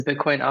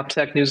Bitcoin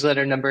Optech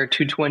newsletter number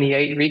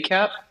 228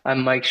 recap.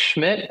 I'm Mike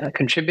Schmidt, a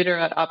contributor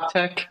at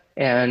Optech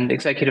and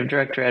executive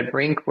director at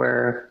Brink,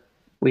 where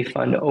we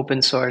fund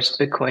open source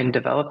Bitcoin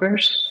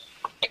developers.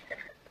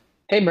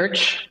 Hey,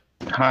 Merch.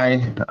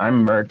 Hi,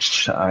 I'm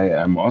Merch. I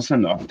am also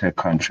an Optech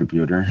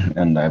contributor,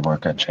 and I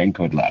work at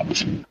Chaincode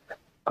Labs.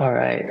 All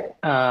right.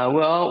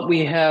 Well,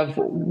 we have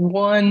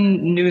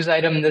one news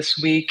item this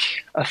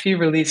week, a few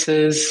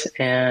releases,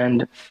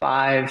 and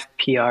 5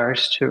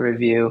 PRs to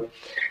review.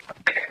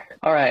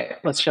 All right,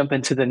 let's jump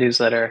into the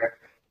newsletter.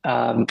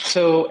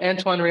 So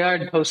Antoine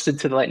Riard posted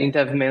to the Lightning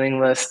Dev mailing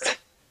list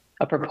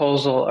a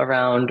proposal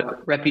around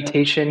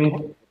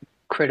reputation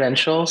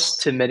credentials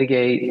to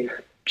mitigate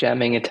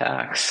jamming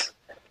attacks.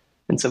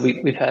 And so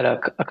we've had a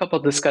couple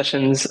of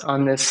discussions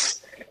on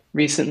this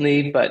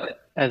recently, but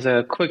as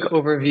a quick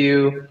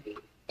overview,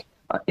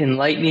 in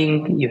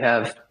Lightning, you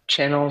have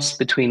channels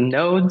between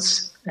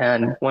nodes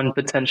and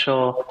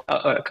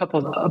a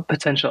couple of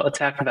potential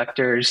attack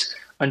vectors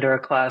under a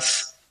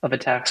class of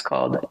attacks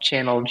called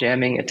channel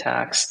jamming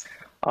attacks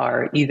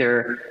are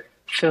either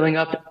filling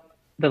up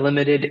the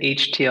limited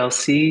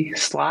HTLC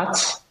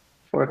slots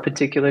for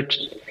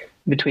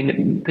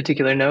between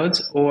particular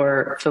nodes,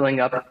 or filling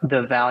up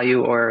the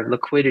value or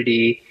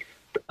liquidity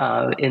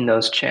in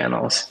those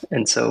channels.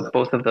 And so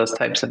both of those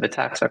types of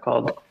attacks are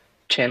called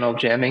channel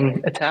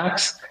jamming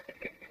attacks.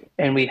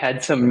 And we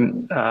had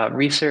some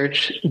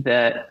research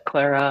that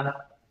Clara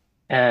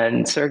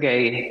and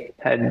Sergey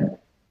had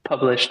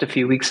published a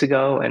few weeks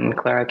ago, and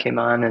Clara came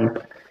on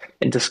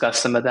and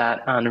discussed some of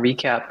that on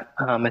Recap.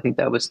 I think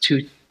that was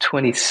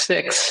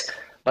 226,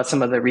 about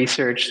some of the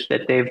research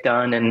that they've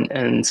done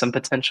and some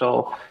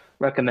potential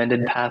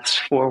recommended paths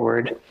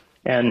forward.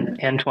 And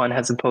Antoine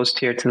has a post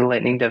here to the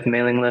Lightning Dev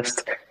mailing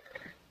list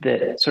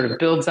that sort of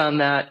builds on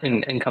that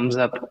and comes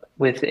up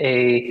with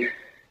a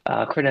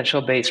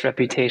credential-based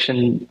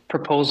reputation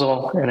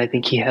proposal. And I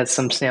think he has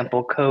some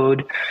sample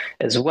code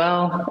as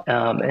well,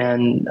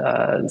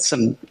 and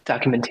some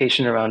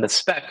documentation around a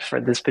spec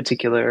for this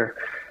particular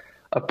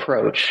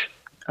approach.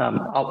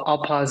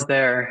 I'll pause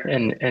there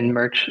and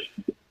Merch.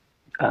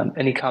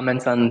 Any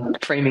comments on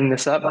framing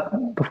this up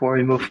before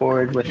we move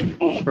forward with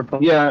the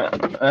proposal? Yeah,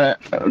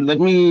 let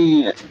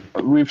me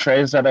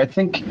rephrase that. I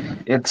think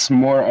it's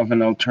more of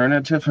an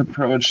alternative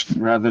approach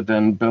rather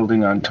than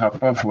building on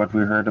top of what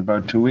we heard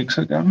about 2 weeks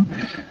ago.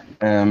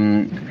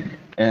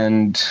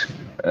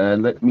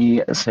 Let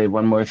me say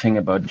one more thing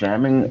about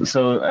jamming.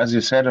 So as you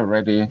said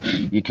already,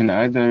 you can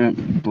either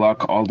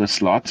block all the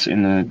slots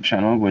in a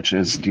channel, which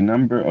is the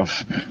number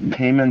of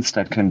payments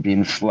that can be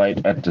in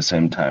flight at the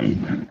same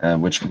time,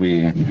 which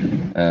we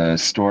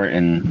store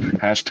in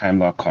hash time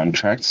lock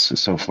contracts.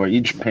 So for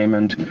each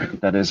payment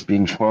that is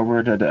being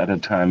forwarded at a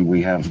time,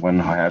 we have one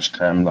hash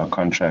time lock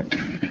contract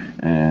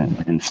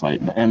in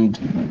flight. And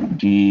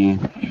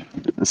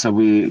so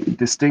we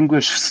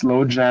distinguish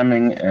slow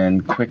jamming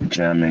and quick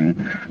jamming.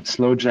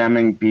 Slow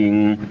jamming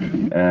being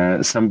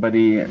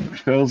somebody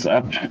fills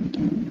up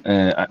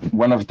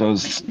one of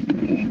those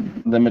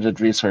limited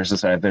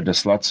resources, either the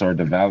slots or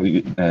the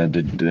value,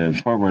 the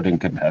forwarding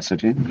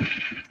capacity,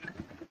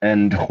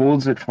 and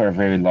holds it for a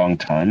very long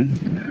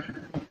time.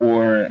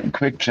 Or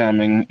quick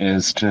jamming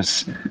is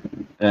just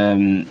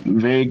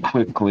very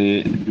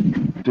quickly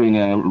doing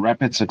a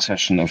rapid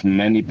succession of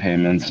many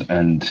payments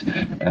and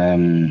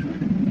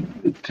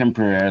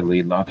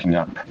temporarily locking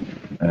up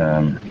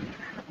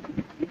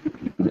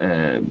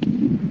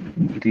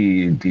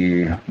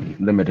the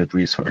limited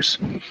resource.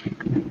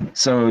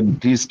 So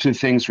these two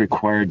things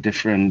require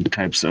different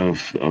types of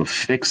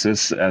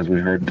fixes, as we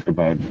heard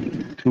about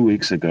 2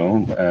 weeks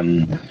ago.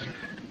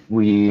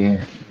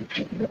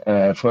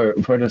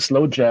 For the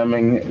slow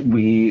jamming,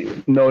 we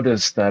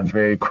noticed that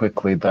very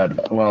quickly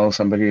that, well,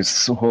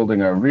 somebody's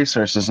holding our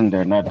resources and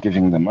they're not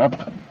giving them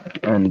up,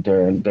 and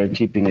they're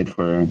keeping it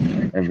for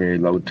a very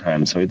low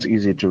time. So it's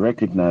easy to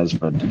recognize,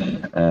 but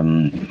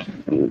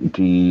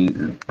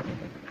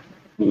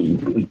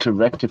to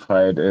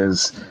rectify it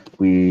is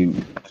we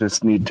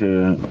just need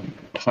to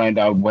find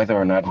out whether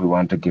or not we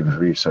want to give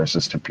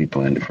resources to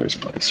people in the first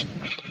place.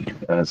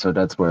 So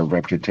that's where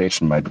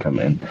reputation might come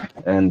in.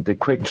 And the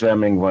quick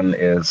jamming one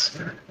is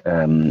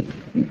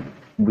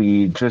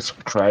we just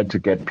try to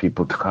get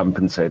people to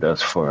compensate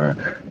us for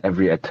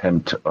every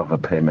attempt of a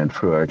payment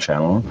through our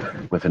channel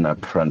with an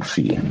upfront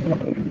fee.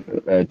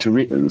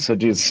 So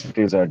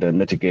these are the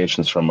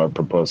mitigations from our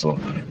proposal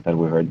that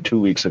we heard 2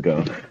 weeks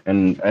ago.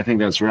 And I think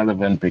that's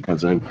relevant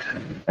because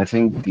I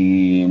think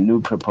the new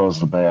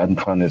proposal by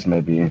Antoine is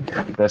maybe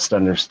best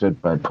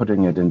understood by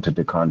putting it into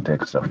the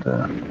context of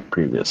the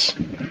previous.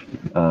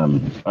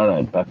 All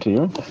right, back to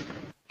you.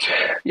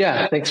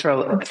 Yeah, thanks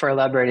for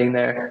elaborating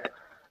there.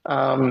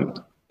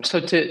 So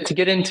to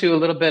get into a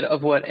little bit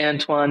of what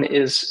Antoine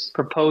is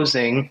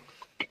proposing,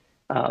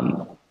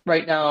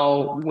 right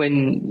now,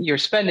 when you're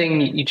spending,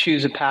 you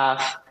choose a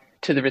path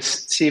to the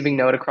receiving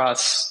node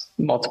across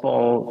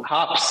multiple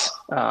hops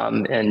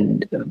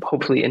and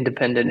hopefully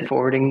independent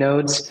forwarding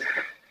nodes.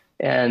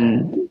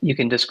 And you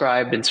can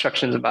describe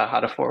instructions about how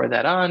to forward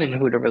that on and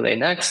who to relay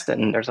next.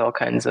 And there's all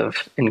kinds of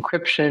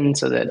encryption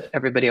so that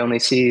everybody only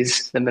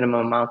sees the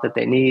minimum amount that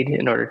they need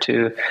in order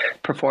to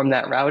perform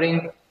that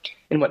routing.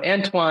 And what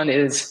Antoine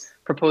is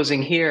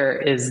proposing here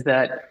is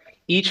that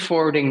each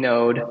forwarding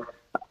node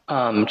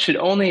should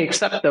only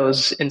accept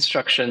those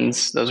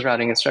instructions, those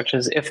routing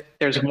instructions, if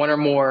there's one or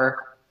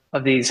more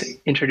of these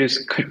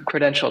introduced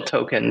credential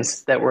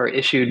tokens that were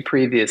issued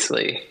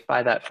previously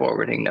by that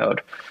forwarding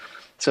node.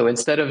 So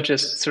instead of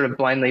just sort of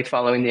blindly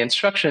following the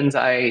instructions,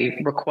 I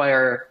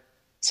require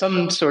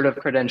some sort of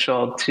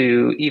credential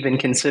to even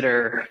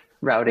consider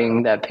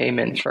routing that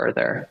payment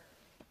further.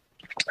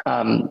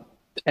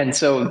 And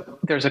so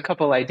there's a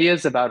couple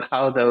ideas about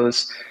how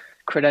those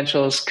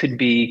credentials could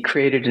be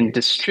created and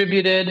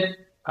distributed.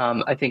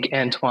 I think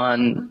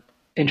Antoine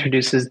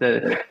introduces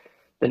the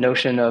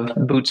notion of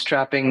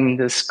bootstrapping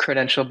this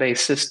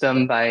credential-based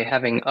system by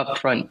having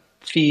upfront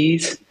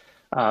fees.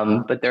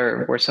 But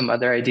there were some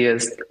other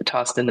ideas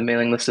tossed in the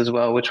mailing list as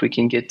well, which we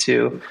can get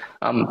to.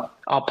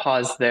 I'll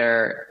pause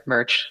there,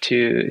 Murch,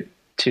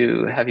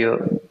 to have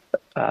you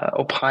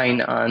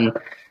opine on,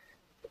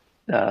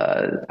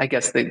 I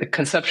guess, the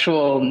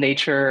conceptual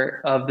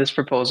nature of this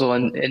proposal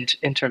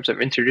in terms of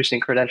introducing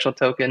credential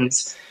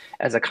tokens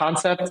as a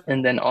concept,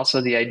 and then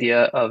also the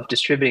idea of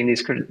distributing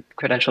these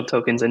credential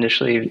tokens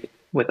initially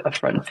with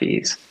upfront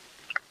fees.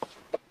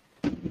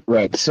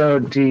 Right. So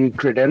the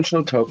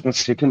credential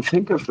tokens, you can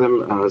think of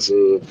them as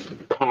a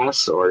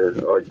pass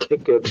or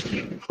ticket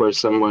for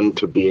someone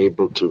to be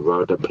able to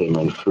route a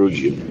payment through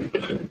you.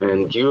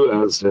 And you,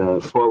 as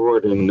a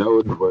forwarding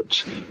node, would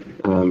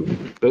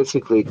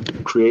basically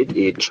create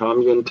a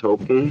Chaumian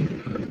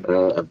token,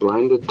 a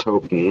blinded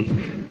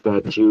token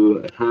that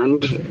you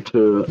hand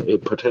to a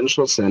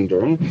potential sender,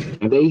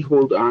 and they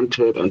hold on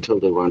to it until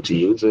they want to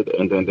use it,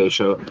 and then they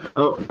show,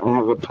 oh, I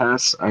have a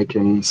pass, I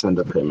can send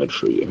a payment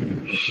through you.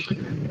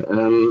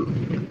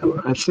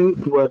 I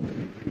think what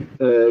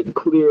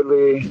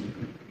clearly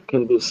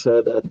can be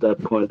said at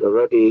that point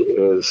already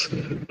is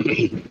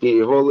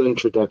the whole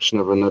introduction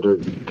of another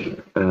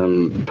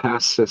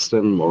pass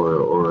system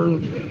or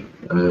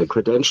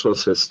credential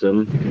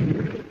system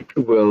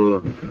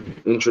will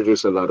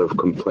introduce a lot of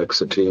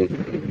complexity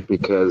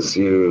because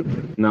you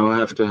now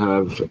have to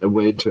have a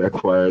way to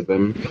acquire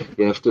them.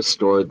 You have to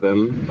store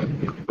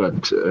them,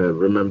 but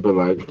remember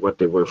like what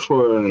they were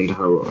for and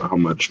how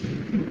much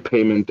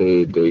payment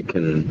they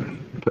can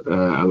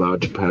allow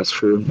to pass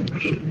through.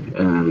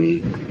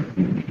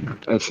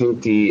 I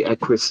think the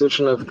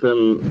acquisition of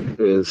them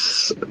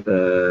is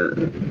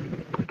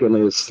going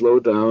to slow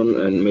down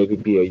and maybe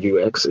be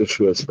a UX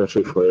issue,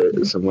 especially for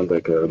someone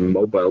like a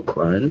mobile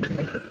client.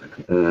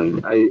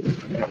 I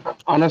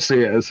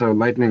honestly, so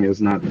Lightning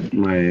is not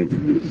my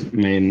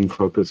main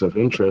focus of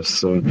interest,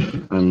 so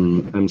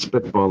I'm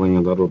spitballing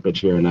a little bit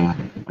here, and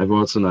I've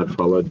also not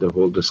followed the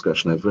whole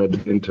discussion. I've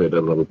read into it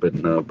a little bit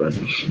now, but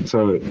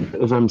so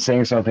if I'm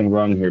saying something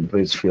wrong here,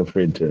 please feel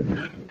free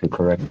to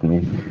correct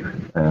me.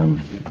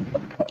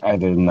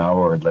 Either now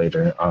or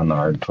later on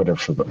our Twitter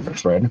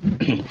thread.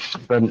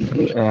 But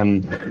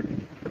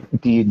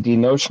the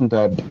notion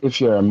that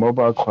if you're a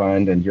mobile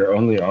client and you're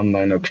only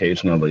online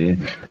occasionally,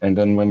 and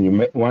then when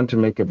you want to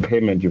make a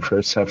payment, you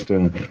first have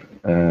to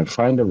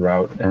find a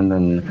route and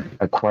then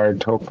acquire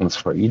tokens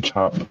for each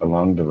hop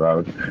along the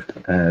route,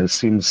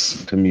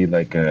 seems to me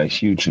like a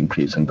huge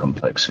increase in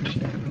complexity.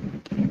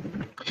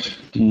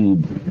 The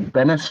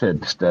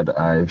benefit that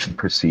I've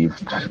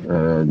perceived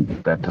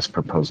that this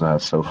proposal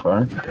has so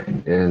far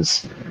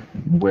is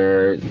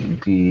where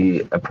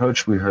the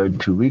approach we heard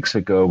 2 weeks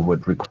ago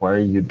would require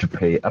you to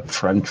pay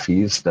upfront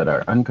fees that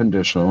are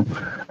unconditional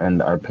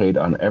and are paid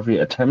on every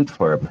attempt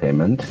for a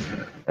payment.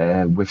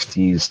 With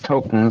these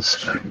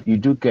tokens, you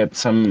do get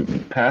some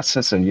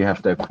passes and you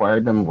have to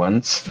acquire them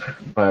once,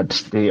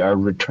 but they are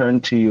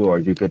returned to you or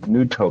you get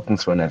new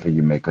tokens whenever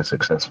you make a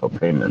successful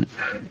payment.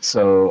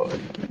 So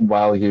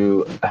while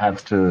you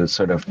have to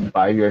sort of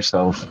buy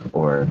yourself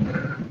or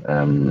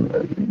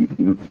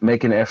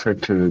make an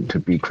effort to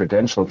be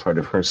credentialed for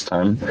the first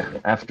time,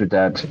 after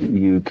that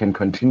you can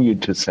continue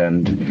to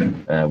send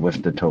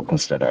with the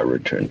tokens that are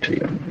returned to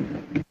you.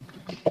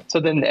 So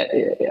then,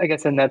 I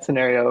guess in that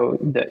scenario,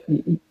 that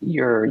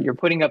you're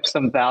putting up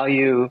some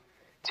value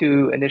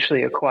to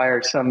initially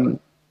acquire some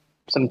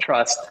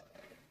trust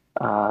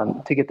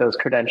to get those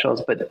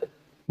credentials, but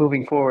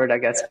moving forward, I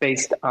guess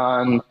based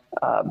on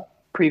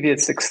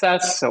previous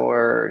success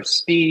or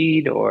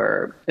speed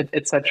or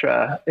et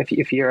cetera,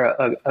 if you're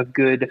a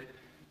good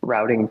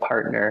routing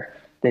partner,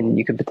 then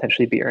you could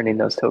potentially be earning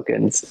those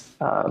tokens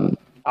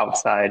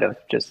outside of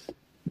just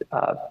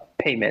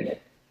payment.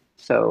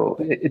 So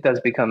it does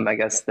become, I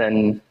guess,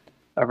 then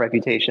a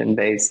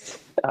reputation-based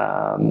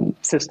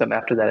system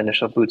after that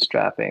initial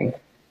bootstrapping,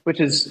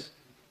 which is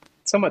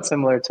somewhat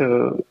similar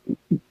to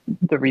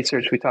the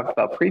research we talked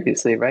about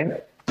previously,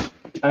 right?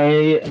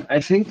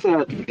 I think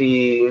that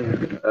the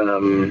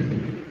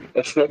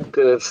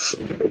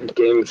effective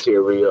game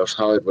theory of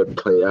how it would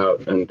play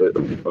out,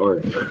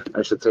 or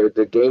I should say,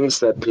 the games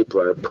that people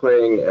are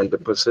playing and the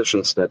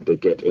positions that they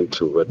get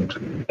into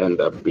would end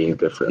up being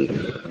different.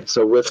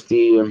 So with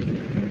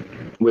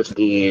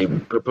the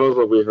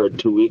proposal we heard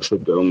 2 weeks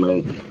ago,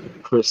 my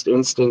first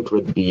instinct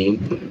would be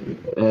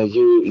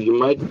you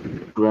might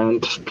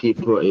grant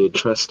people a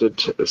trusted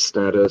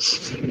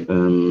status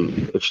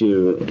if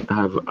you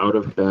have out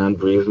of band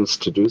reasons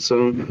to do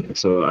so.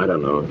 So I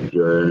don't know,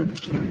 your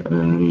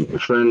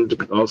friend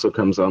also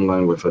comes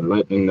online with a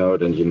lightning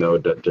node and you know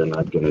that they're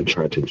not going to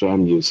try to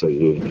jam you, so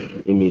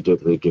you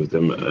immediately give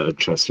them a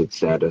trusted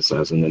status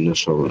as an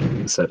initial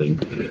setting.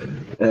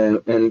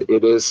 And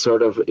it is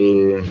sort of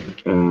a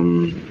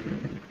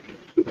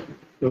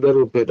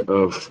little bit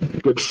of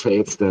good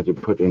faith that you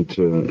put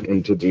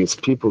into these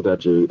people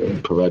that you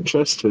provide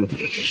trust to.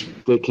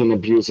 They can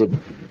abuse it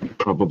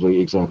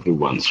probably exactly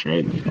once,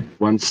 right?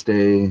 Once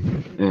they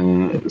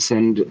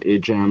send a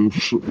jam,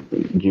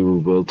 you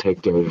will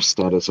take their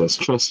status as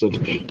trusted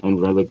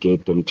and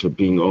relegate them to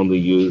being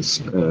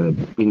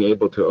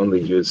able to only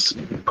use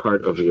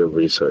part of your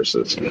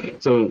resources.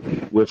 So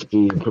with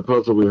the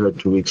proposal we heard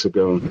 2 weeks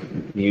ago,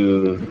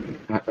 you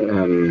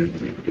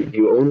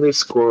only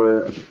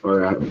score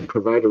or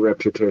provide a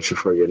reputation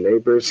for your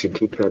neighbors. You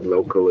keep that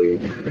locally,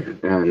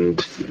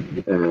 and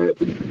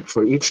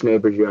for each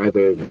neighbor, you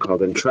either call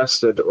them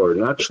trusted or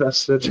not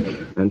trusted.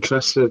 And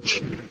trusted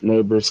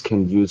neighbors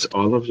can use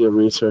all of your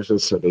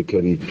resources, so they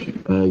can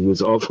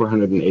use all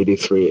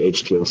 483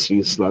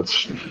 HTLC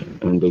slots,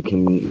 and they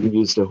can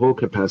use the whole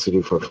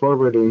capacity for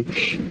forwarding.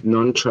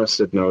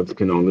 Non-trusted nodes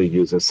can only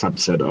use a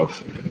subset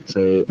of,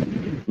 say,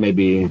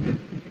 maybe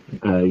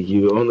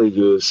you only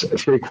use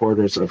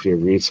 3/4 of your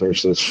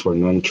resources for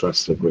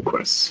non-trusted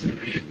requests.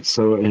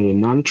 So a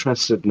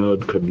non-trusted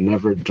node could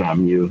never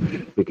jam you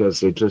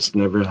because they just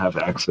never have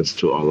access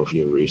to all of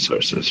your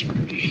resources.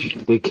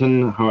 They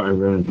can,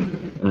 however,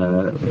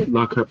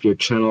 lock up your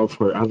channel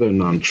for other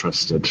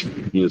non-trusted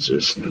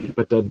users,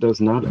 but that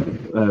does not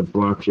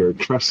block your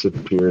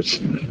trusted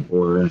peers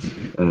or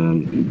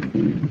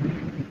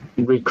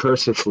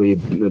recursively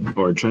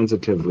or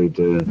transitively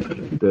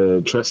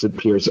the trusted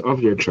peers of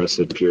your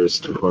trusted peers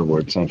to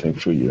forward something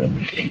for you.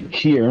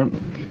 Here,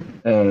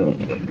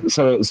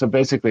 so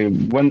basically,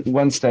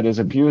 once that is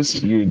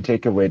abused, you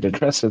take away the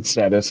trusted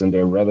status, and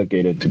they're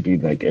relegated to be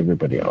like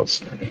everybody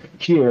else.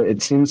 Here,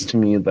 it seems to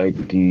me like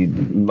the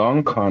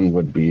long con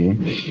would be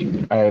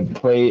I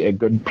play a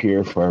good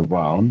peer for a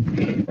while,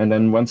 and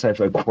then once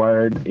I've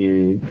acquired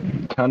a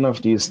ton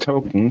of these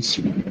tokens,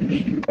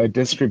 I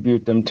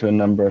distribute them to a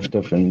number of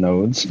different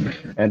nodes,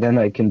 and then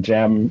I can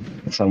jam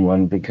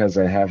someone because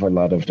I have a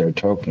lot of their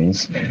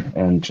tokens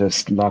and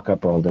just lock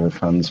up all their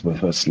funds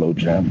with a slow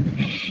jam.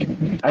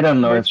 I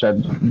don't know if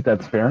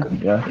that's fair.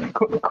 Yeah.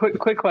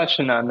 Quick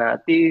question on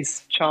that.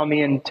 These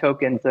Chalmian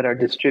tokens that are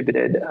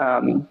distributed,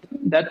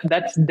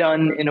 that's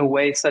done in a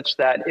way such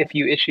that if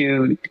you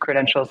issue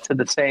credentials to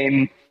the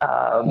same,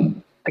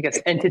 I guess,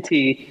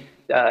 entity,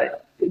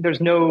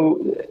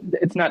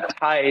 it's not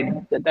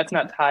tied. That's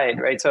not tied,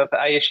 right? So if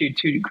I issue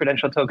 2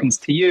 credential tokens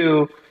to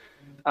you,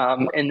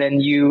 and then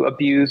you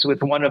abuse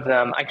with one of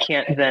them, I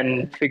can't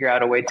then figure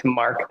out a way to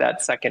mark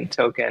that second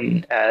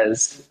token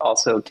as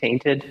also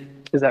tainted.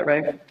 Is that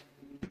right?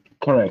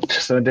 Correct.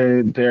 So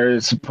they're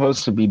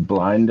supposed to be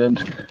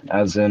blinded,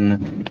 as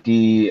in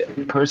the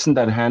person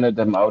that handed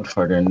them out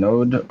for their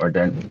node or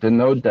the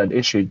node that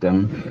issued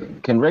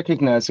them can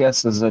recognize,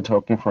 yes, this is a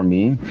token for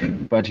me,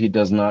 but he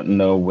does not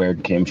know where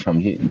it came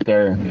from.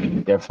 They're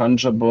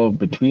fungible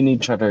between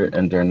each other,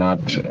 and they're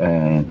not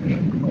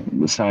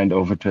signed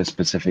over to a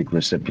specific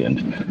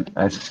recipient.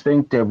 I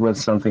think there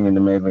was something in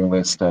the mailing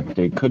list that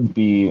they could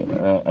be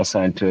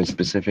assigned to a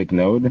specific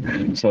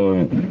node,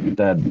 so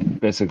that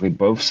basically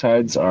both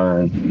sides are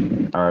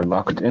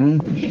locked in,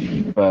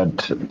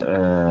 but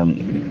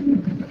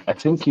I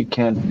think you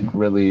can't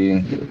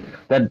really.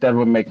 That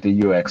would make the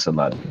UX a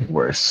lot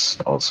worse.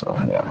 Also,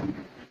 yeah.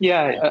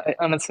 Yeah.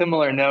 On a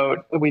similar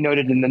note, we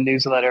noted in the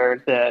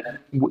newsletter that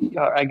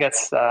I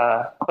guess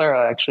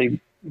Clara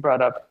actually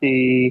brought up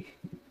the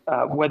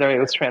whether it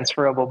was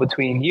transferable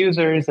between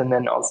users, and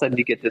then all of a sudden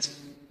you get this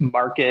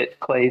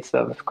marketplace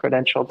of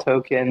credential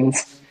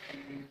tokens.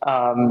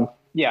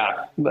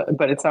 Yeah,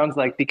 but it sounds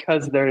like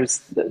because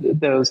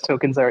those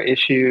tokens are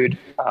issued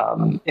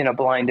in a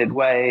blinded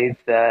way,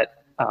 that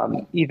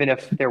even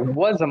if there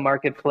was a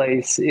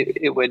marketplace,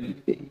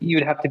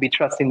 you'd have to be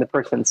trusting the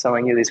person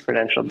selling you these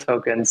credential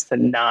tokens to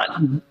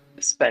not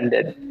spend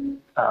it,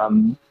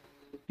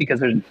 because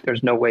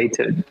there's no way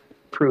to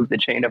prove the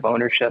chain of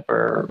ownership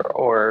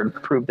or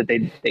prove that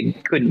they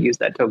couldn't use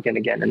that token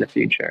again in the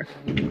future.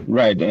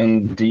 Right,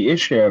 and the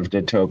issue of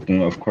the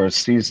token, of course,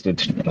 sees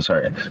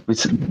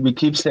we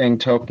keep saying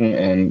token,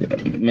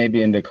 and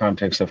maybe in the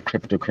context of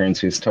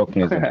cryptocurrencies,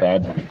 token is a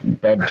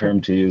bad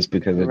term to use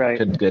because it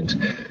could get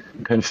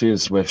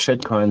confused with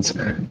shitcoins.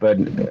 But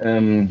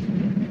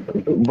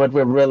what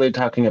we're really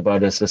talking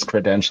about is this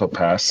credential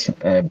pass.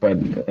 But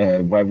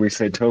why we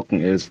say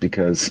token is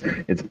because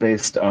it's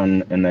based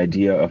on an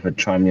idea of a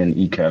Chaumian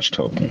eCash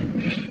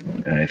token.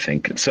 I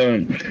think.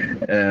 So,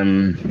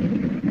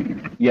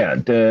 yeah,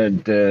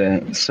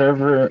 the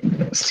server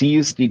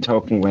sees the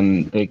token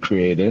when they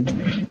create it,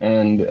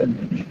 and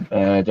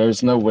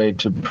there's no way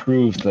to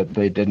prove that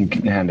they didn't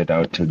hand it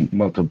out to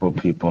multiple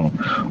people,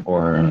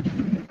 or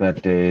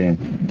that they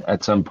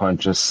at some point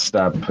just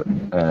stop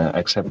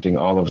accepting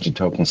all of the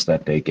tokens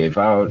that they gave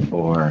out,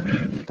 or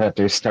that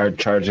they start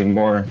charging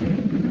more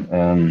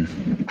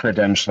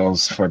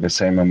credentials for the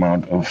same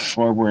amount of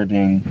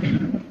forwarding,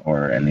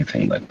 or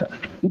anything like that.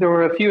 There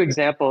were a few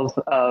examples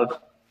of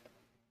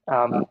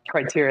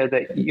criteria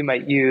that you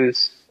might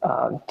use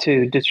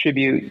to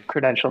distribute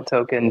credential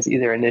tokens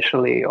either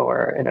initially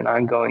or in an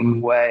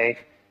ongoing way.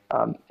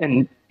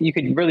 And you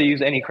could really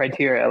use any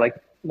criteria,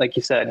 like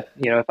you said,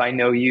 if I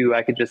know you,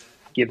 I could just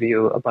give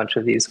you a bunch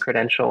of these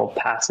credential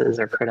passes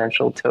or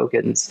credential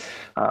tokens,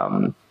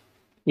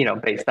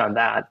 based on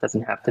that. It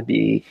doesn't have to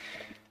be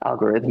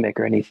algorithmic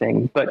or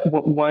anything. But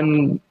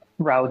one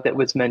route that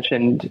was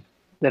mentioned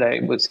that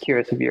I was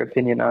curious of your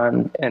opinion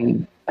on,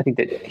 and I think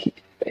that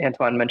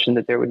Antoine mentioned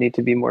that there would need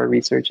to be more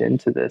research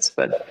into this,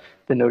 but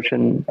the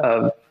notion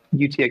of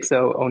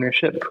UTXO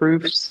ownership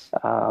proofs.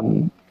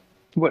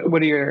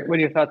 What are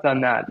your thoughts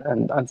on that,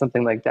 and on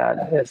something like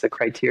that as a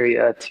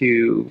criteria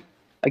to,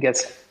 I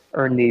guess,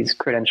 earn these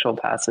credential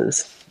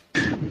passes?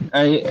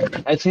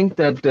 I think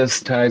that this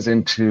ties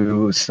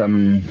into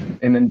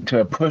into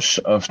a push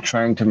of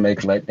trying to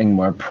make Lightning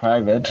more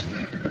private.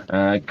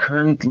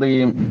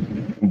 Currently,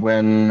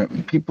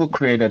 when people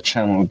create a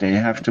channel, they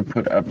have to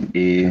put up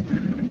a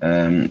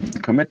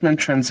commitment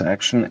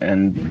transaction,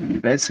 and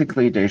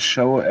basically they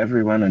show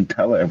everyone and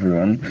tell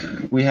everyone,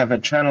 we have a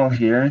channel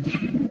here,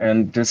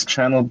 and this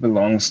channel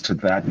belongs to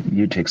that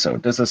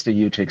UTXO. This is the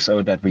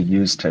UTXO that we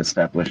use to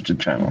establish the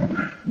channel.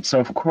 So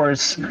of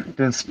course,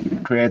 this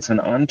creates an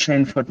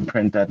on-chain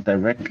footprint that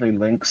directly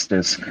links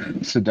this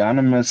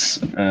pseudonymous,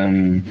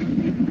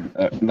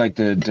 like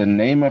the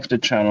name of the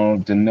channel,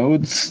 the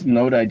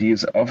node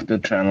IDs of the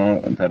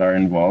channel that are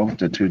involved,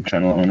 the two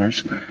channel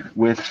owners,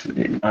 with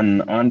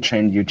an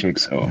on-chain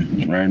UTXO,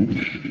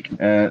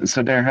 right?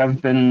 So there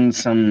have been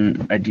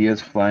some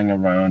ideas flying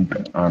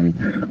around on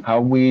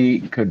how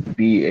we could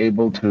be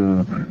able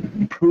to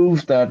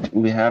prove that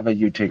we have a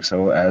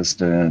UTXO as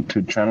the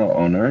two channel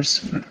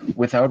owners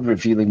without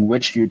revealing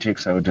which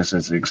UTXO this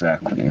is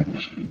exactly.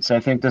 So I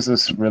think this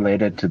is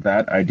related to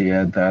that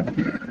idea that,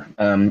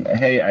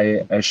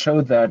 hey, I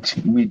showed that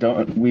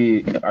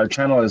our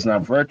channel is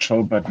not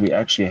virtual, but we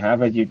actually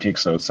have a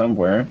UTXO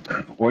somewhere,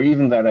 or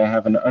even that I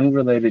have an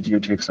unrelated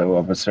UTXO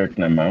of a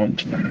certain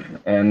amount,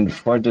 and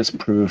for this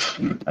proof,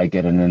 I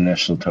get an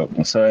initial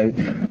token. So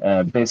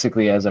I,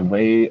 basically, as a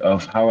way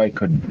of how I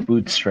could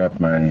bootstrap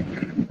my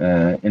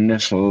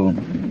initial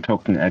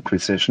token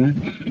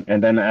acquisition,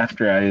 and then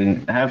after I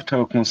have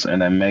tokens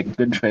and I make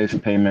good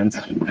faith payments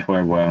for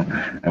a while,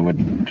 I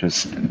would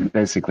just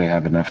basically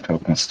have enough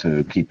tokens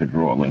to keep it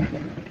rolling.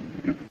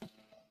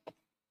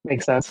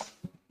 Makes sense.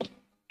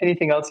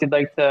 Anything else you'd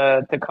like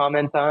to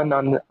comment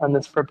on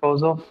this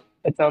proposal?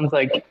 It sounds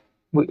like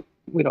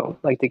we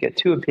don't like to get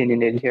too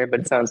opinionated here,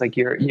 but it sounds like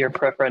you're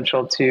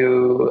preferential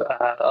to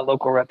a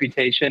local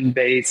reputation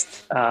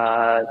based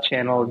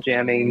channel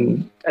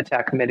jamming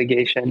attack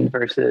mitigation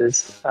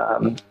versus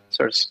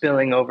sort of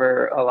spilling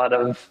over a lot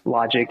of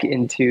logic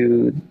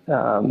into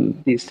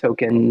these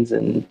tokens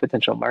and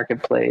potential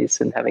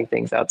marketplace and having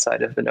things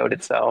outside of the node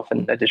itself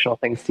and additional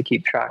things to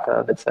keep track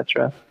of,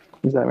 etc.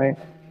 Is that right?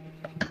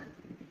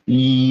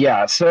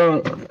 Yeah,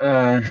 so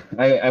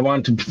I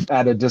want to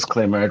add a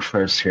disclaimer at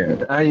first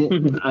here.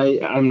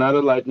 I'm not a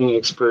Lightning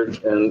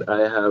expert, and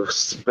I have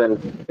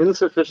spent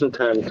insufficient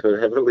time to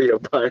heavily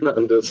opine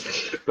on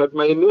this. But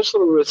my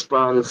initial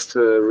response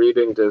to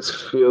reading this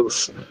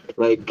feels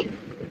like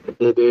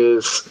it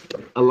is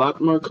a lot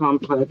more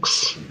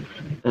complex,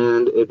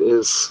 and it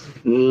is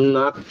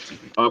not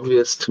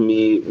obvious to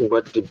me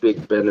what the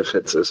big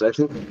benefits is. I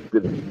think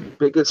the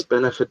biggest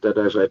benefit that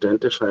I've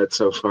identified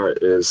so far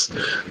is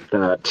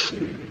that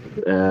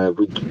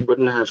we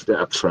wouldn't have the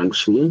upfront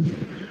fee.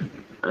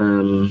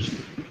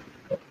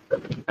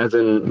 As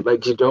in,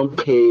 like, you don't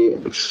pay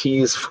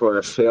fees for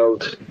a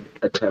failed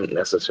attempt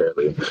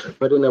necessarily,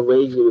 but in a way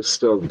you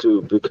still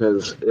do,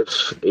 because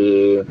if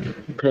a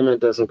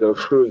payment doesn't go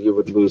through, you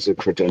would lose a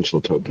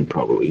credential token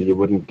probably. You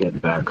wouldn't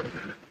get back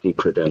the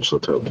credential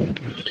token.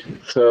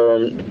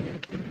 So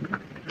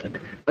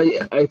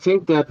I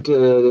think that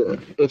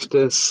if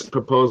this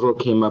proposal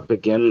came up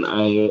again,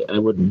 I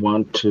would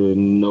want to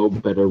know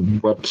better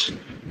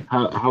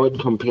how it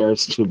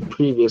compares to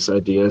previous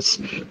ideas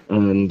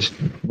and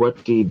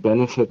what the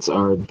benefits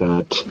are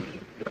that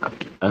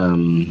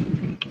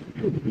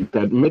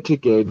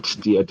mitigate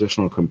the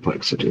additional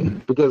complexity.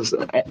 Because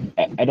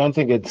I don't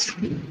think it's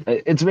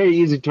very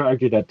easy to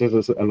argue that this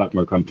is a lot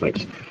more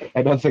complex.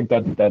 I don't think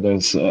that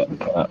is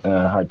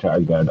hard to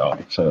argue at all.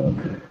 So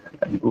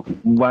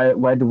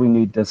why do we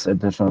need this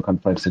additional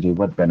complexity?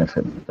 What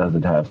benefit does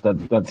it have?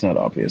 That's not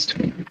obvious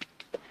to me.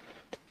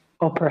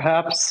 Well,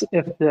 perhaps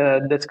if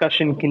the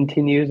discussion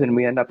continues and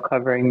we end up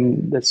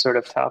covering this sort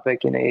of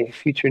topic in a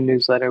future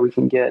newsletter, we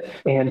can get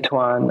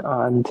Antoine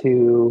on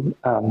to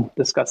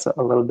discuss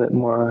a little bit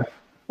more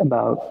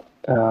about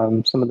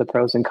some of the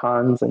pros and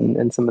cons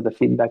and some of the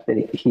feedback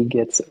that he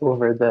gets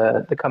over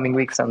the coming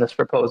weeks on this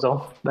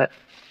proposal. But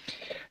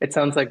it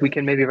sounds like we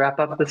can maybe wrap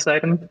up this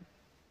item.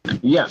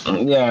 Yeah,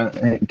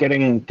 yeah.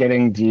 Getting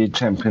the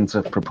champions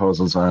of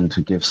proposals on to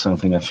give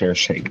something a fair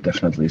shake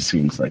definitely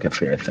seems like a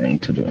fair thing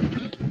to do.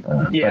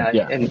 Yeah, but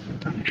yeah, and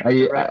for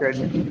the record,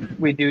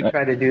 we do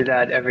try to do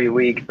that every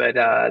week, but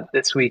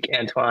this week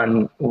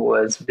Antoine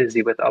was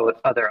busy with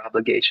other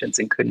obligations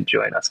and couldn't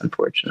join us,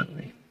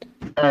 unfortunately.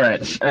 All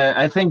right.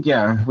 I think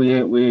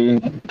we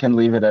can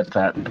leave it at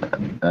that.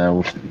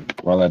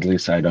 Well, at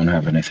least I don't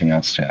have anything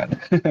else to add.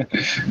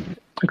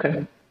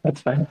 Okay, that's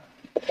fine.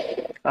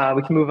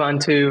 We can move on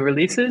to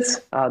releases.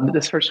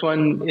 This first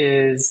one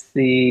is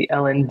the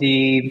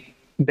LND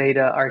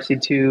beta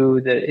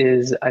RC2 that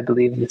is, I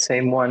believe, the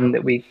same one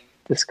that we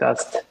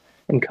discussed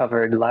and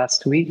covered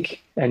last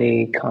week.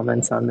 Any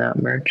comments on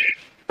that, Merch?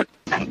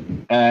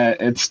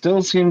 It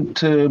still seemed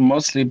to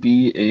mostly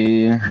be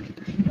a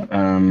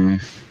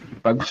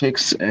bug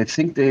fix. I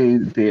think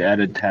they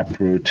added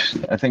Taproot.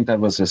 I think that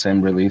was the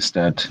same release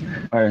that.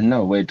 Or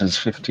no, wait, there's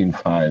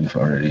 15.5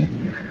 already.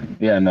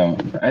 Yeah, no.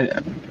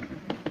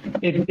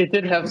 It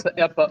did have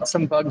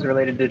some bugs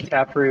related to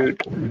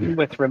Taproot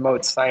with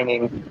remote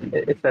signing.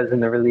 It says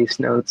in the release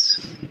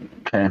notes.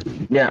 Okay.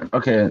 Yeah.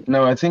 Okay.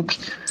 No, I think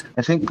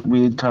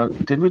we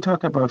talked. Did we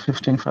talk about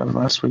 15.5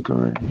 last week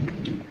already?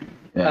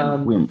 Yeah,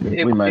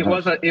 we might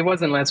have. It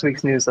wasn't last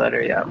week's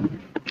newsletter. Yeah.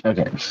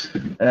 Okay.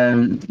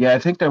 Yeah, I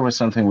think there was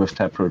something with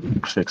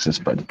Taproot fixes,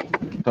 but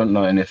don't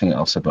know anything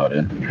else about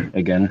it.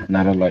 Again,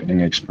 not a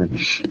Lightning expert.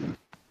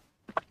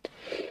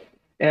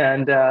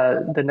 And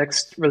the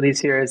next release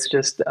here is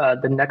just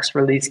the next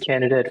release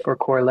candidate for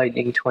Core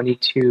Lightning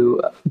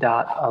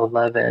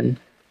 22.11.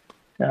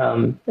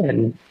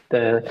 And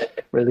the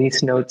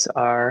release notes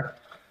are,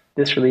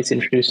 this release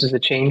introduces a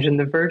change in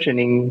the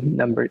versioning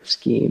number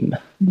scheme,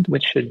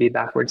 which should be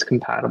backwards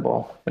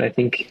compatible. And I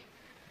think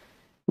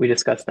we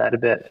discussed that a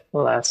bit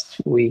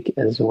last week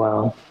as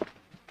well.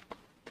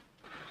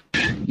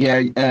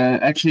 Yeah,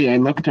 actually, I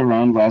looked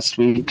around last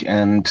week,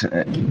 and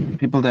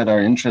people that are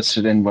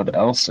interested in what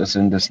else is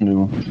in this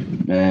new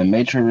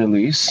major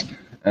release,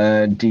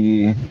 from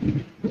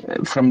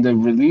the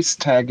release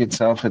tag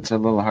itself, it's a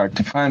little hard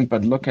to find,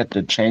 but look at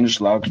the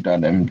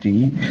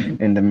changelog.md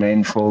in the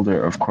main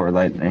folder of Core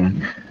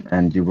Lightning,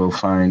 and you will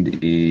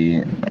find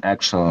a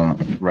actual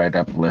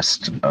write-up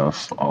list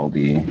of all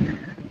the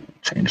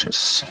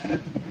changes.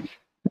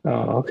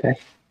 Oh, okay.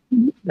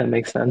 That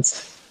makes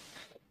sense.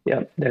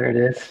 Yep, there it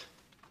is.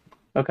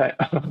 Okay.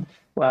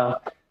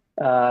 Wow.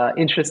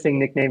 Interesting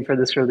nickname for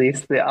this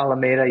release, the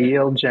Alameda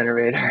Yield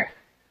Generator.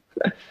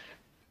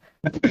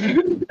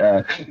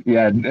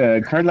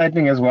 Core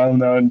Lightning is well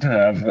known to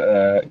have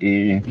a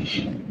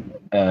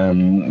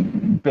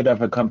bit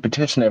of a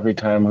competition every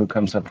time who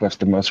comes up with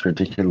the most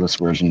ridiculous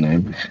version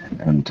name.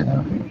 And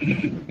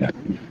yeah.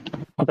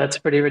 Well, that's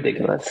pretty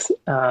ridiculous.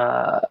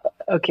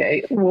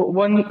 Okay. Well,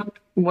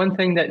 one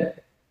thing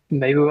that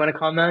maybe we want to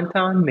comment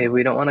on, maybe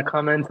we don't want to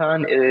comment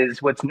on,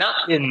 is what's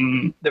not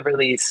in the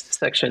release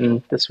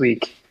section this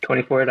week,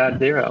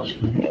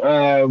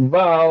 24.0.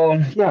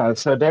 Well, yeah,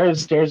 so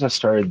there's a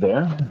story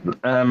there.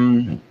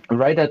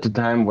 Right at the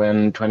time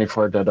when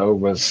 24.0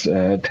 was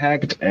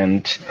tagged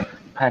and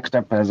packed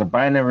up as a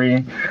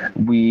binary,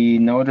 we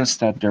noticed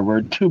that there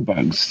were two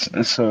bugs.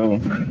 So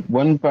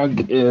one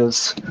bug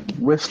is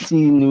with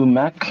the new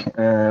Mac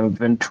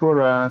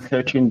Ventura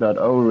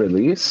 13.0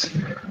 release,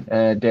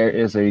 there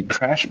is a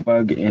crash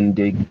bug in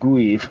the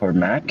GUI for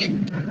Mac.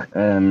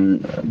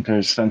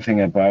 There's something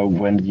about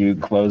when you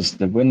close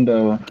the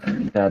window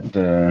that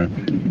the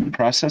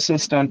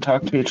processes don't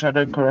talk to each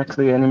other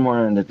correctly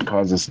anymore, and it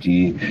causes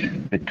the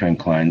Bitcoin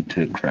client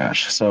to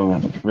crash. So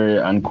very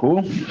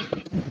uncool.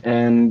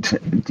 And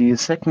the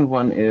second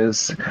one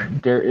is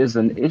there is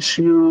an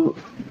issue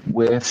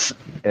with,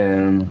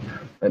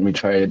 let me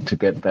try to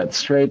get that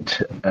straight.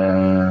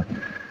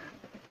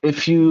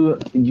 If you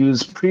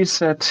use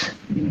preset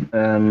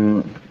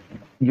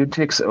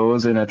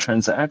UTXOs in a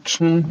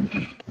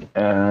transaction,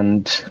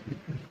 and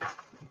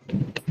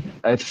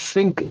I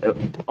think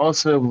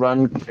also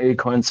run a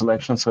coin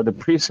selection, so the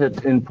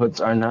preset inputs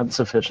are not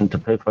sufficient to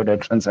pay for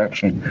that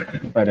transaction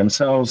by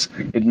themselves.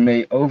 It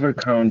may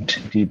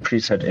overcount the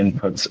preset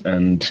inputs,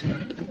 and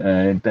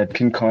that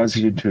can cause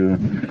you to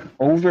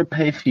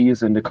overpay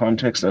fees in the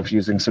context of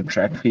using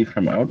subtract fee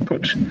from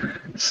output.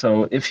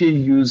 So if you're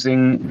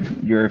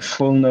using your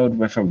full node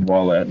with a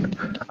wallet,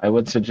 I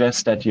would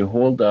suggest that you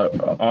hold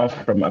off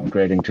from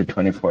upgrading to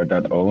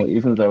 24.0,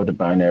 even though the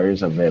binary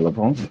is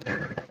available.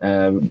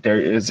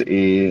 There is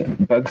a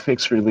bug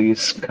fix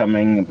release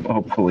coming,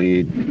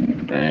 hopefully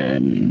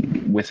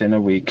within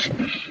a week,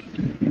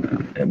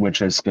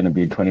 which is going to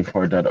be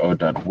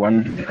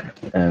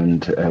 24.0.1,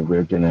 and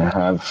we're going to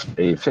have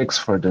a fix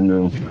for the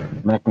new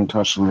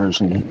Macintosh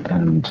version,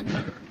 and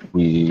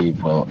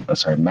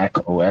Mac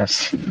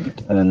OS,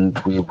 and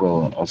we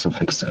will also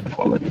fix that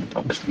quality.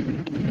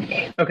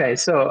 Okay,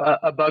 so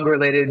a bug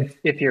related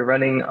if you're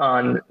running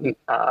on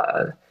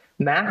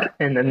Mac,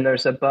 and then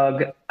there's a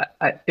bug.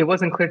 It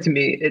wasn't clear to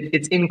me.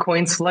 It's in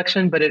coin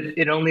selection, but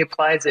it only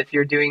applies if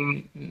you're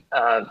doing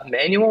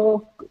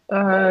manual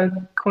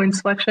coin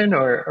selection,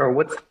 or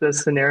what's the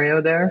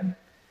scenario there?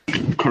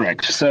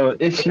 Correct. So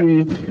if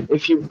you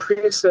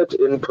preset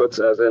inputs,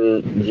 as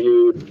in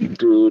you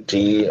do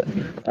the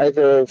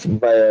either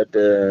via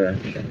the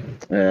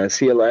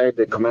CLI,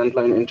 the command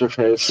line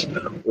interface,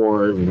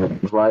 or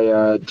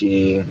via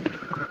the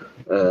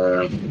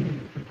uh,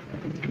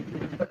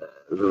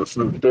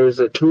 there's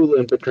a tool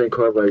in Bitcoin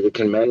Core where you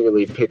can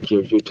manually pick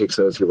your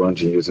UTXOs you want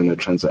to use in a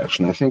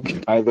transaction. I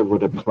think either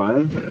would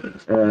apply.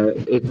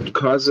 It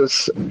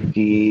causes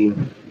the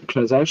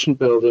transaction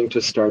building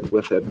to start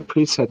with a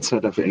preset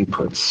set of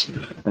inputs.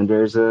 And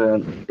there's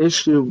an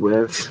issue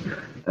with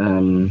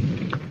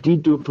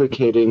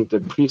deduplicating the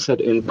preset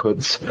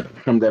inputs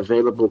from the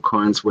available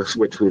coins with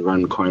which we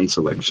run coin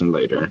selection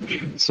later.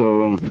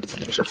 So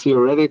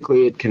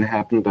theoretically, it can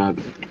happen that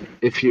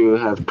if you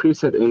have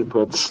preset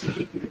inputs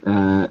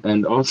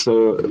and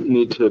also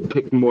need to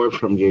pick more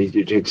from your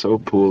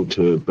UTXO pool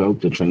to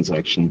build the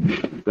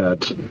transaction,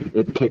 that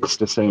it picks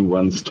the same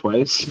ones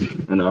twice,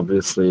 and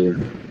obviously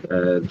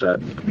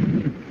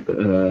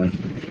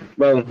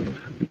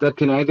that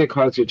can either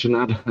cause you to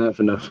not have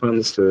enough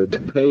funds to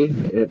pay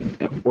it,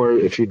 or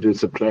if you do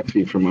subtract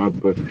fee from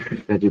output,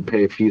 that you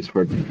pay fees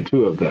for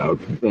two of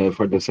the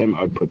for the same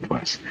output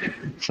twice.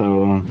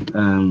 So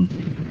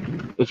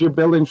if you're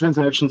building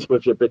transactions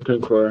with your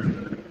Bitcoin Core,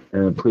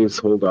 please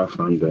hold off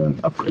on the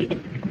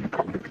upgrade.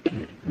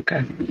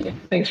 Okay.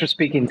 Thanks for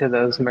speaking to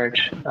those,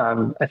 Merch.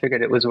 I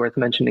figured it was worth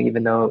mentioning,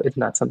 even though it's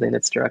not something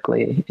that's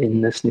directly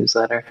in this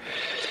newsletter.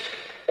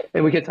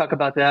 And we could talk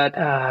about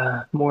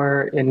that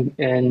more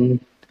in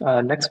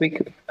next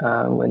week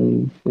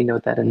when we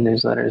note that in the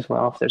newsletter as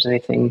well, if there's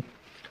anything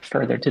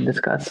further to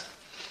discuss.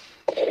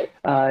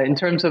 In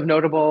terms of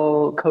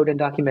notable code and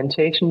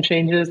documentation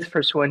changes, the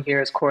first one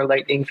here is Core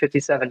Lightning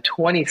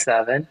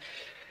 5727.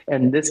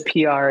 And this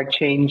PR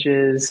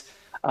changes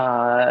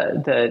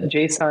the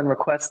JSON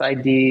request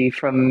ID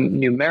from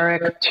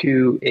numeric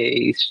to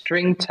a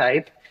string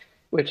type,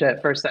 which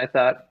at first I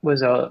thought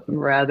was a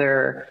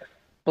rather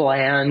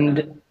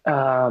bland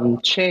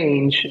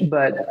change,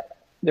 but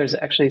there's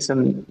actually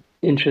some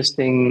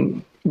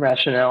interesting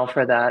rationale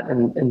for that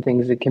and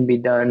things that can be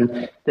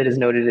done that is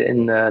noted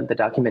in the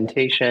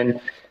documentation,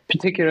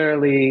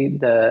 particularly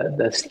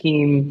the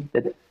scheme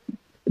that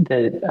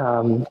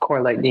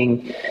Core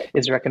Lightning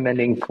is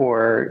recommending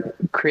for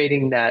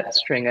creating that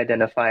string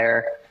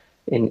identifier,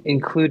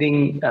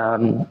 including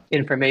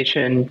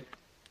information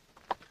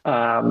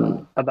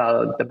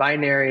about the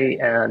binary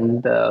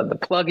and the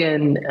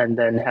plugin, and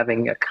then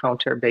having a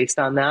counter based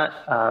on that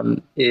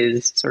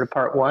is sort of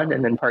part one.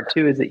 And then part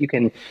two is that you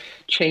can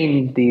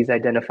chain these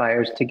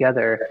identifiers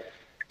together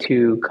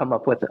to come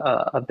up with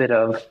a bit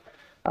of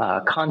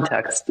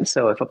context.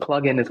 So if a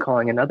plugin is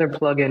calling another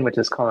plugin, which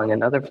is calling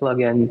another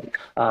plugin,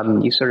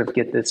 you sort of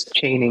get this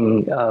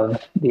chaining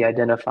of the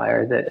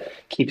identifier that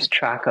keeps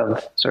track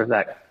of sort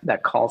of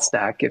that call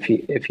stack, if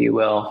you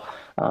will.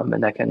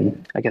 And that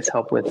can, I guess,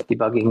 help with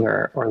debugging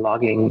or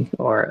logging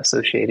or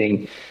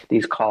associating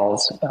these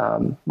calls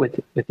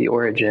with the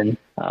origin.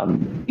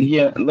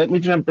 Yeah, let me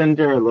jump in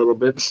there a little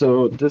bit.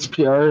 So this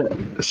PR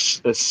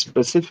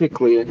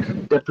specifically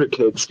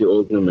deprecates the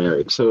old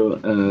numeric. So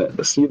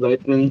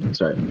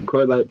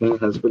Core Lightning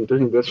has been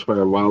doing this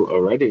for a while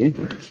already,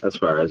 as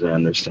far as I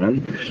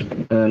understand.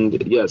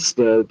 And yes,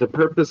 the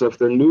purpose of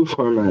the new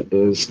format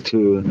is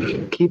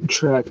to keep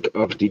track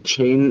of the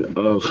chain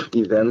of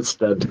events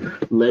that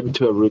led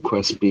to a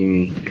request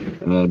being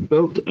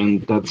built,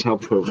 and that's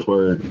helpful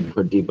for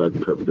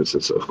debug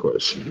purposes, of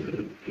course.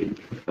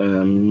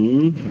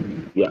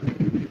 Yeah.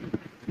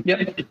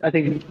 Yep, I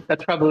think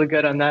that's probably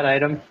good on that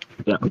item.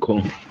 Yeah,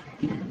 cool.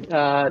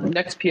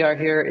 Next PR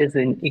here is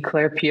an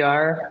Eclair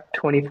PR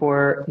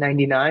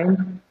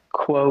 2499.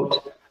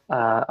 Quote,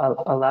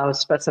 allows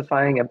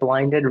specifying a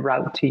blinded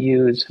route to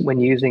use when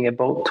using a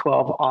Bolt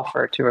 12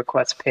 offer to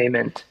request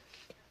payment.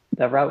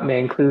 The route may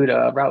include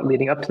a route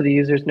leading up to the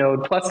user's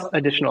node plus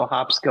additional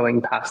hops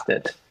going past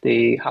it.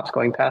 The hops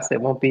going past it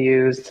won't be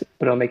used,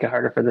 but it'll make it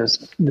harder for the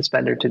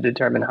spender to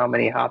determine how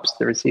many hops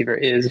the receiver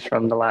is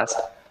from the last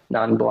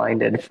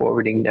non-blinded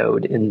forwarding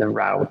node in the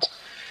route.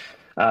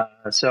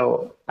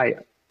 So I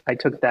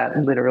took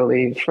that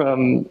literally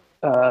from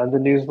the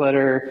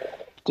newsletter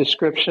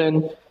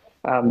description.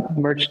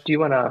 Merch, do you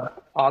want to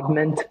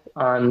augment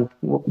on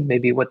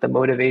maybe what the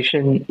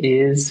motivation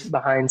is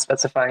behind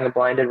specifying a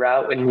blinded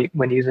route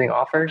when using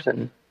offers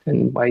and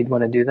why you'd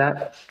want to do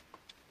that?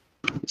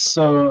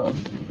 So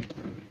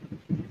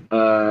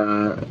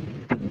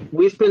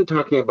we've been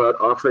talking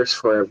about offers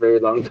for a very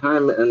long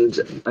time,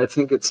 and I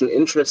think it's an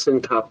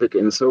interesting topic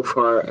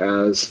insofar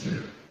as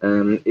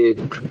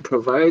It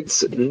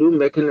provides new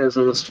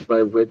mechanisms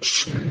by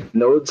which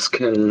nodes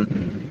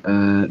can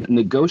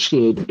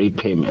negotiate a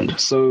payment.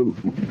 So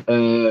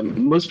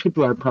most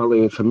people are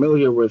probably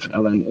familiar with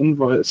LN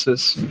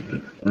invoices,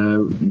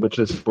 which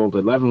is bold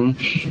 11,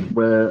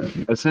 where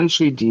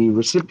essentially the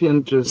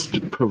recipient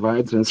just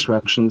provides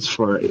instructions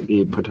for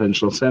a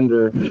potential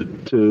sender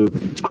to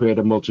create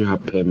a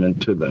multi-hop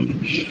payment to them.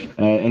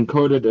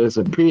 Encoded is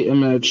a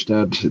pre-image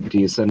that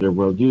the sender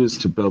will use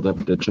to build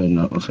up the chain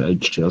of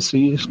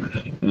HTLCs,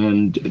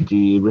 and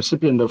the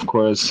recipient, of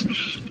course,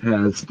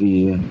 has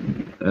the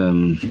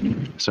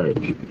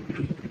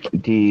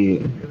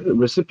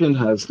recipient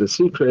has the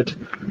secret,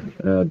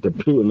 the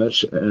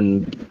pre-image,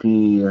 and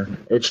the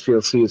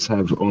HTLCs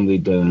have only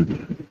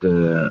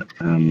the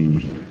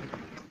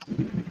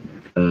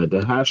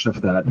hash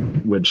of that,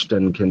 which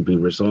then can be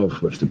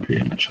resolved with the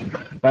pre-image.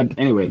 But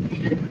anyway,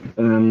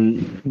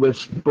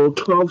 with Bolt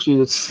 12,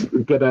 you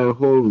get a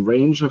whole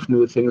range of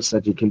new things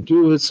that you can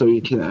do. So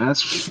you can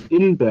ask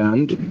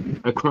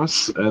in-band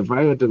across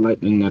via the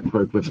Lightning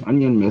Network with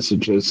Onion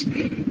messages.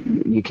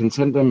 You can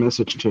send a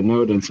message to a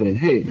node and say,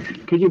 hey,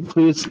 could you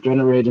please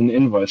generate an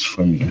invoice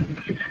for me?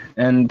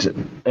 And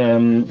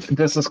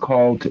this is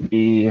called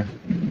a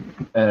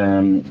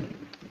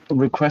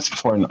request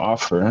for an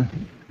offer,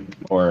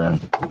 or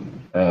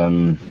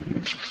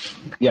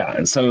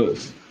so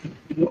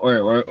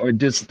or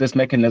this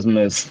mechanism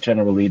is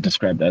generally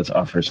described as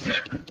offers.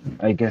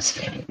 I guess,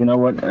 you know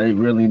what, I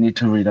really need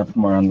to read up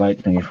more on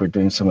Lightning if we're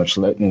doing so much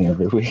Lightning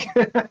every week.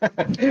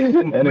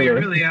 Anyway. We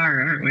really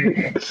are, aren't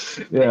we?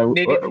 Yeah,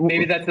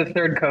 maybe that's the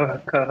third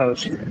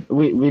co-host.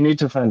 We need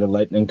to find a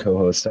Lightning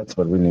co-host. That's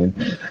what we need.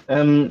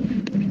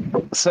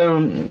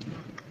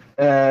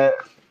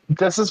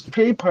 This is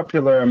pretty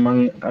popular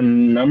among a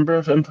number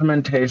of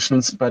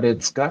implementations, but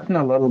it's gotten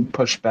a little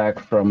pushback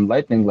from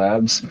Lightning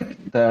Labs,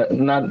 that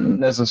not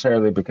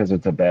necessarily because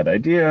it's a bad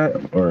idea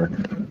or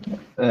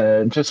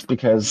just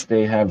because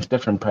they have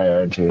different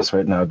priorities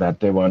right now that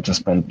they want to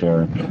spend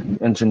their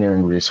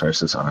engineering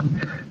resources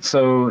on.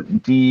 So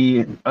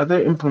the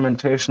other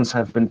implementations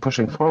have been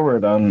pushing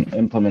forward on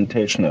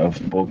implementation of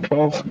Bolt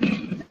 12.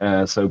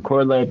 So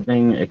Core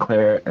Lightning,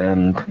 Eclair,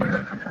 and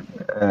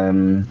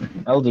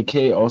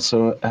LDK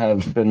also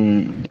have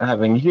been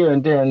having here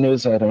and there a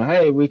news item.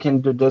 Hey, we can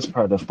do this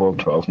part of Bolt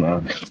 12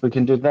 now. We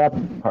can do that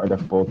part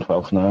of Bolt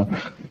 12 now.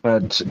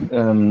 But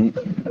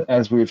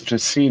as we've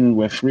just seen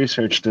with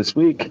research this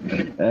week,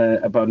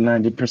 about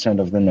 90%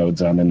 of the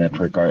nodes on the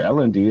network are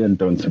LND and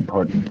don't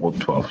support Bolt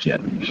 12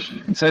 yet.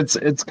 So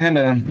it's kind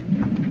of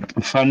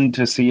fun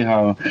to see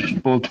how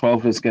Bolt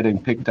 12 is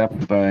getting picked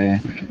up by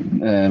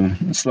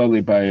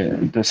slowly by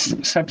this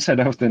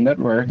subset of the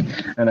network,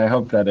 and I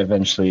hope that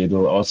eventually it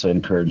will also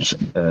encourage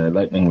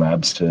Lightning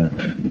Labs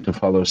to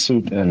follow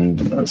suit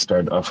and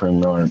start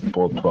offering more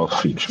Bolt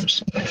 12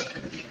 features.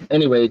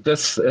 Anyway,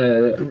 this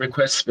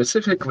request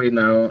specifically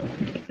now,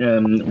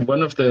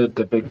 one of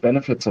the big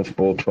benefits of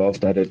Bolt 12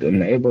 that it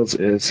enables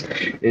is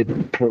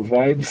it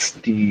provides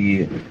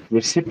the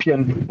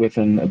recipient with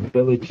an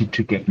ability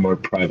to get more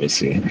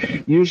privacy.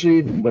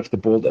 Usually with the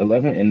Bolt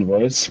 11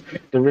 invoice,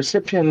 the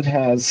recipient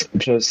has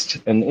just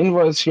an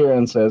invoice here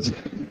and says,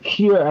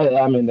 here I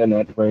am in the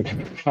network,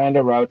 find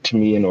a route to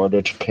me in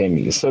order to pay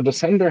me. So the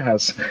sender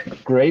has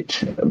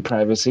great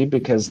privacy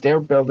because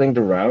they're building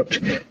the route,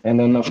 and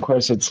then of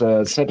course it's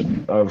a set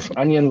of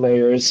onion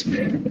layers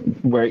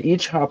where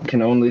each hop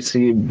can only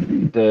see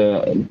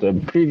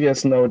the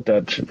previous node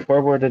that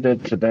forwarded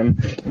it to them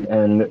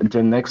and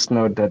the next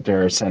node that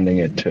they're sending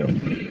it to.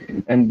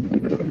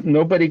 And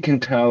nobody can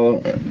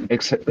tell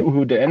except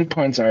who the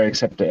endpoints are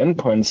except the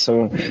endpoints.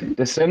 So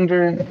the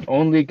sender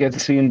only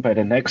gets seen by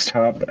the next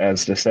hop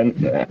as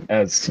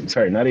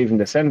not even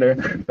the sender,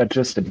 but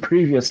just the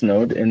previous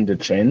node in the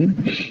chain.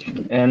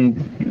 And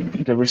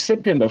the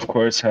recipient, of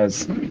course,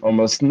 has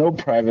almost no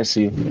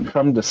privacy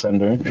from the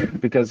sender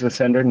because the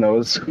sender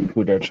knows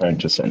who they're trying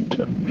to send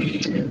to.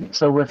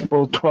 So with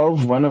Bolt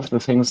 12, one of the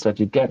things that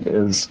you get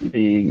is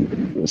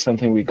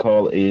something we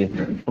call a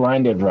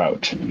blinded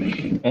route.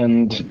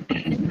 And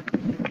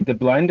the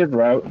blinded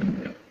route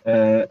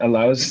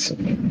allows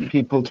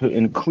people to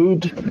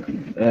include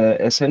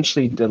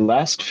essentially the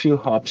last few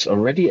hops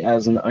already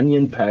as an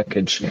onion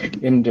package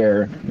in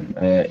their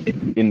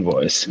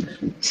invoice.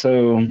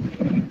 So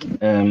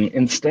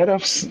instead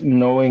of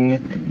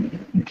knowing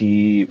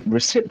the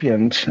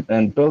recipient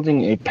and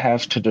building a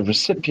path to the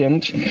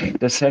recipient,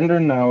 the sender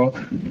now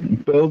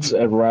builds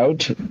a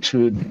route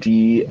to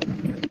the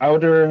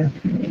outer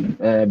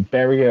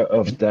barrier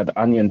of that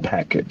onion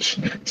package.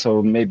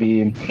 So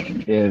maybe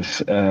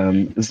if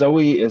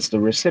Zoe is the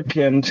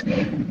recipient,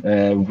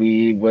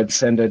 we would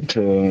send it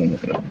to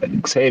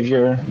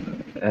Xavier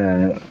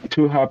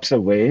 2 hops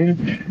away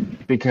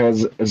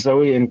because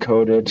Zoe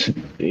encoded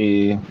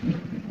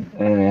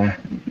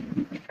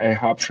a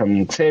hop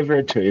from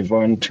Xavier to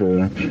Yvonne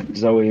to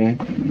Zoe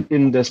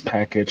in this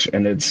package,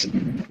 and it's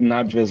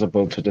not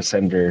visible to the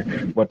sender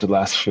what the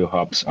last few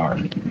hops are.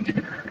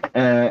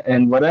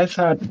 And what I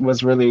thought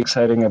was really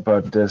exciting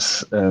about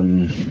this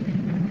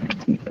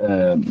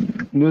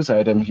news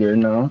item here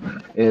now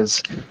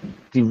is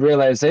the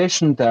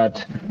realization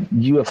that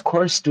you, of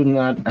course, do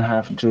not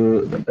have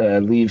to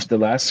leave the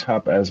last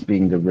hop as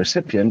being the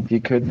recipient. You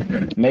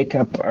could make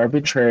up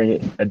arbitrary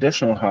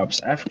additional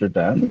hops after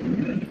that,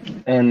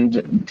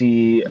 and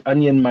the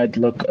onion might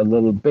look a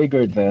little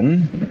bigger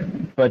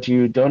then, but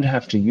you don't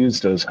have to use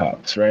those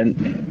hops, right?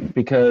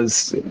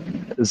 Because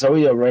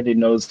Zoe already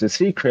knows the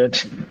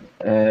secret.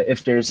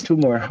 If there's two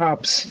more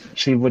hops,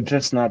 she would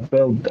just not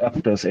build up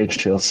those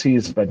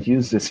HTLCs, but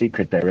use the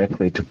secret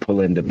directly to pull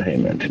in the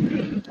payment.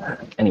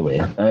 Anyway,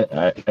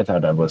 I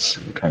thought that was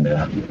kind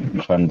of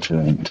fun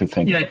to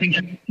think. Yeah, I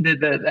think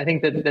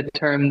the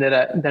term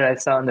that I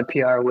saw in the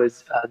PR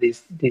was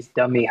these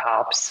dummy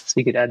hops. So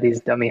you could add these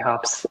dummy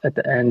hops at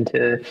the end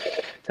to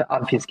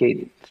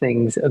obfuscate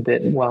things a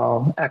bit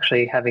while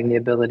actually having the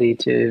ability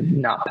to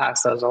not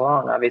pass those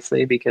along,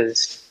 obviously,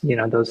 because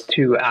those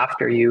two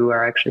after you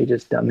are actually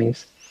just dummies.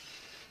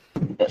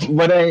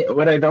 What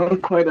I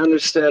don't quite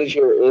understand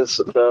here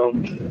is though,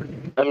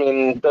 I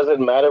mean, does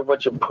it matter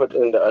what you put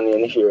in the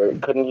onion here?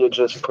 Couldn't you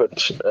just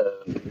put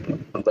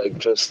like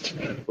just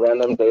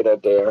random data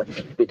there?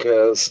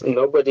 Because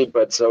nobody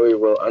but Zoe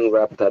will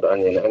unwrap that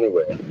onion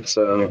anyway.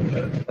 So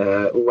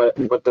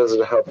what does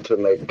it help to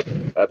make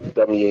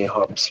dummy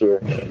hops here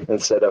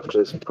instead of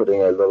just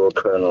putting a little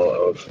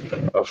kernel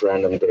of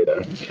random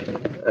data?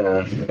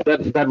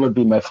 That would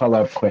be my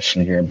follow-up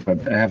question here,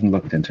 but I haven't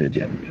looked into it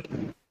yet.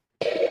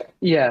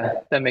 Yeah,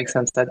 that makes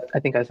sense. I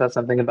think I saw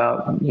something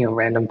about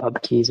random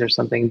pub keys or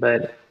something,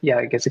 but yeah,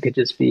 I guess it could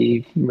just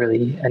be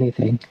really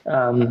anything.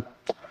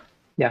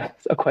 Yeah,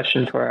 a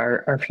question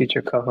for our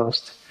future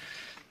co-host.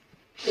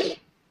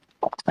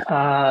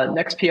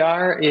 Next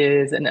PR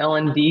is an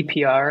LND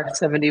PR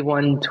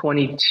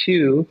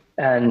 7122,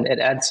 and it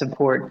adds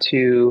support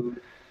to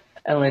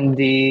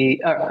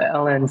LNCLI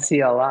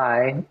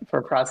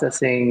for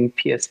processing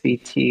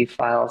PSBT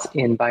files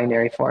in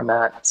binary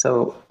format.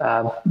 So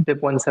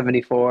BIP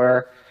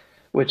 174,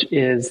 which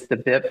is the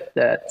BIP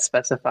that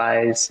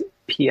specifies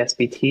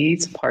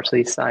PSBTs,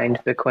 partially signed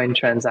Bitcoin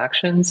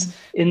transactions.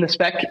 In the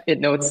spec, it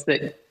notes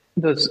that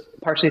those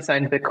partially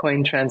signed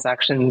Bitcoin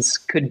transactions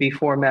could be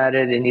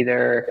formatted in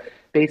either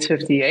base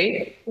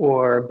 58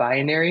 or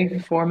binary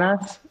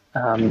formats.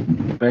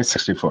 Base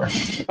 64.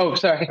 Oh,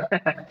 sorry.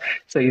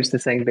 So used to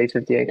saying base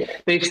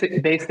 58. Base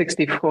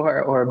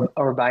 64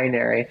 or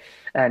binary.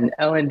 And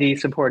LND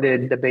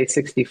supported the base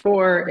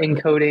 64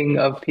 encoding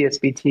of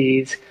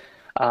PSBTs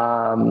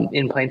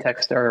in plain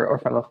text or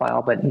from a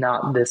file, but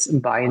not this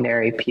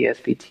binary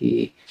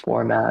PSBT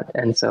format.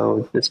 And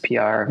so this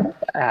PR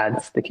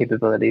adds the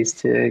capabilities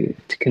to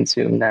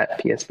consume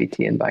that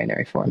PSBT in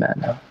binary format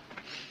now.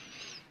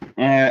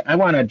 I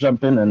want to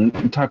jump in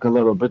and talk a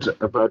little bit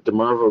about the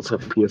marvels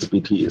of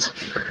PSBTs.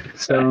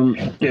 So,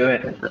 do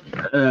it.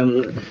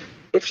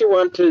 If you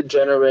want to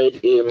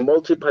generate a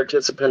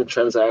multi-participant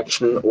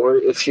transaction, or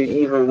if you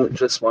even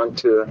just want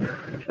to,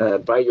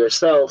 by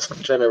yourself,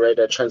 generate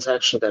a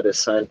transaction that is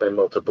signed by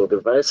multiple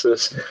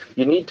devices,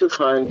 you need to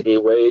find a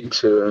way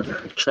to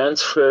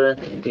transfer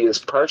these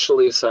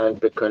partially signed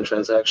Bitcoin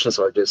transactions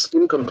or these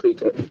incomplete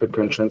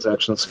Bitcoin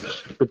transactions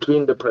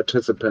between the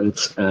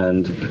participants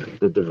and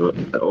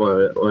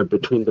or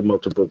between the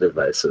multiple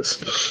devices.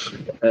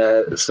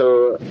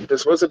 So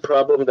this was a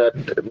problem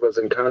that was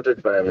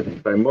encountered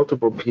by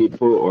multiple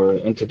people or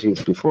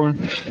entities before,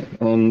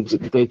 and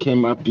they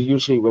came up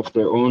usually with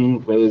their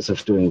own ways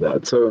of doing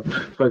that. So,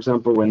 for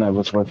example, when I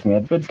was working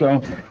at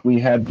BitGo, we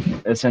had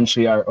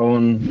essentially our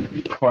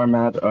own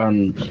format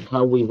on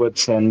how we would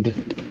send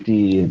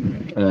the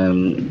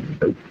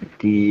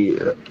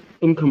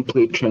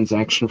incomplete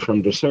transaction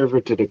from the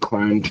server to the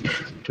client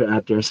to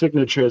add their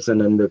signatures, and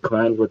then the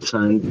client would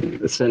send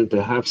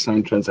the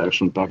half-signed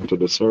transaction back to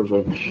the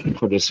server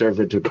for the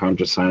server to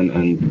countersign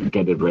and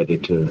get it ready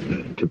to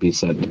be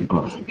sent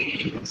off.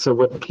 So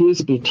what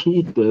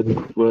PSBT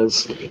did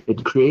was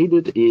it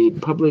created a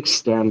public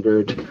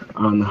standard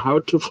on how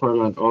to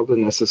format all the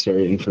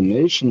necessary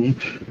information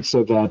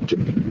so that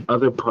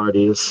other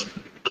parties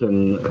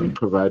can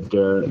provide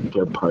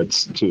their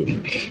parts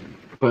too.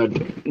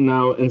 But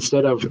now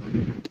instead of,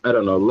 I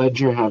don't know,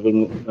 Ledger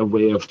having a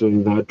way of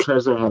doing that,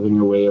 Trezor having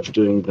a way of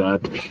doing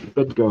that,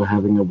 BitGo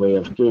having a way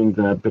of doing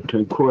that,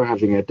 Bitcoin Core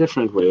having a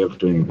different way of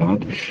doing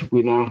that,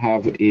 we now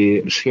have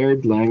a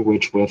shared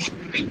language with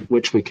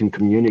which we can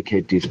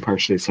communicate these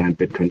partially signed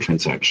Bitcoin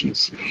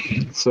transactions.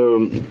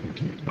 So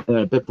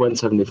BIP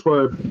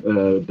 174,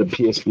 the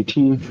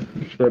PSBT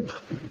BIP,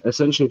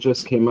 essentially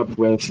just came up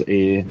with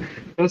a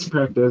best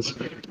practice.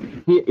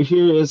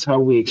 Here is how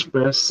we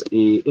express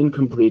a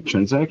incomplete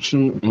transaction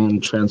transaction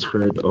and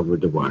transfer it over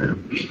the wire.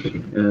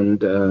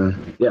 And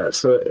yeah,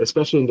 so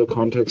especially in the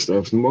context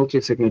of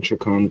multi-signature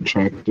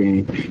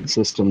contracting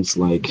systems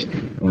like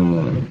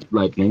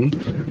Lightning,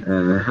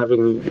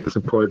 having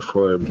support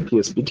for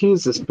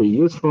PSBTs is pretty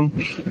useful.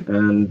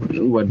 And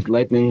what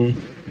LNCLI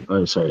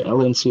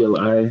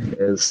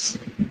is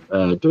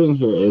doing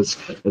here is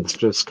it's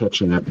just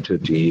catching up to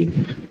the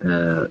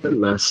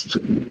last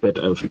bit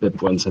of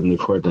BIP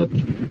 174 that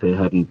they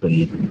hadn't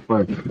been.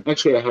 Well,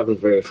 actually, I haven't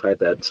verified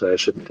that, so I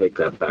should take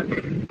that back.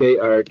 They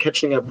are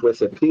catching up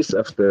with a piece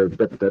of the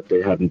bit that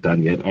they hadn't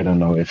done yet. I don't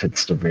know if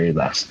it's the very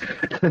last.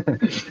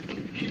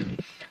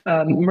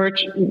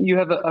 Merch, you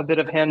have a bit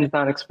of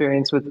hands-on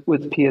experience with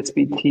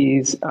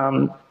PSBTs.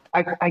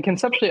 I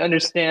conceptually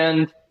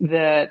understand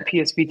that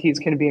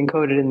PSBTs can be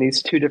encoded in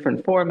these two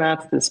different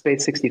formats, the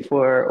space64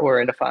 or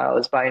in a file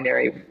as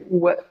binary.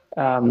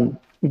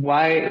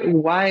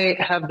 Why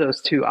have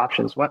those two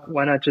options?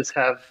 Why not just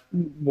have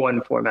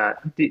one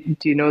format? Do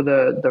you know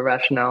the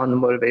rationale and the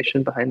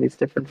motivation behind these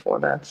different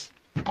formats?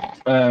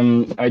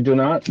 I do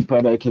not,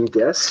 but I can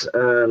guess.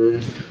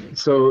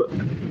 So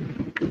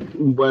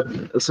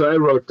I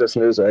wrote this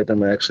news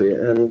item actually,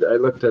 and I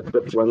looked at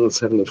BIP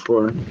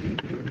 174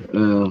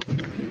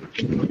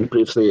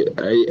 briefly.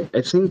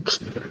 I think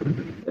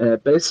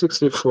base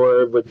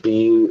 64 would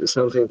be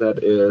something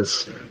that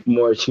is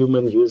more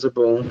human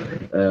usable.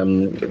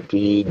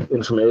 The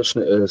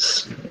information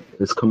is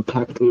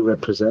compactly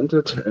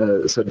represented,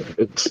 so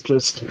it's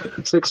just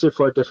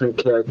 64 different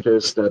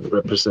characters that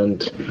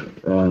represent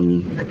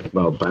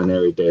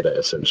binary data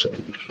essentially,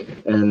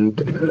 and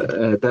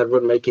that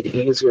would make it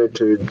easier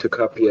to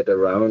copy it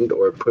around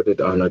or put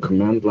it on a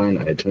command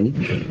line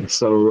item.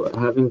 So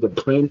having the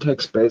plain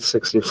text base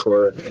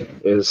 64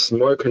 is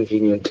more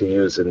convenient to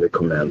use in the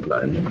command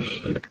line,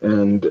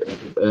 and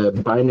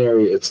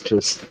binary is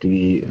just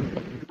the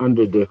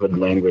under the hood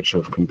language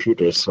of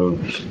computers. So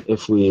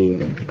if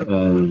we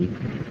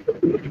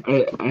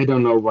I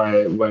don't know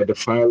why the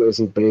file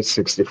isn't base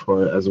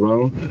 64 as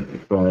well,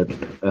 but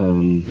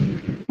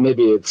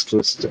maybe it's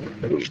just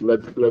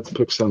let's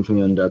pick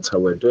something and that's how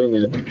we're doing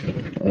it.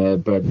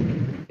 But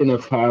in a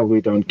file,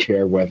 we don't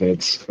care whether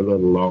it's a little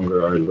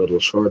longer or a little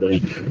shorter.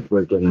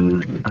 We're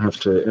gonna have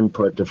to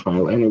import the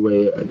file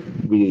anyway.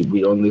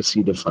 We only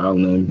see the file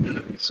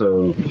name,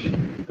 so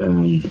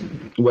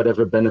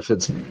whatever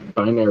benefits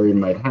binary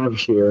might have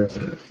here,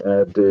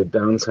 the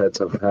downsides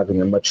of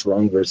having a much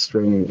longer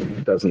string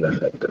doesn't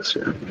affect us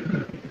here.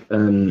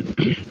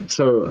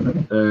 So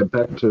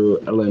back to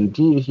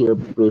LND here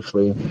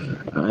briefly.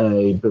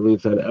 I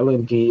believe that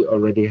LND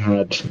already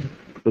had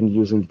been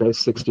using base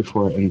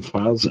 64 in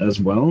files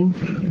as well,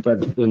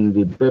 but in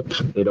the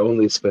BIP it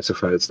only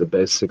specifies the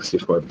base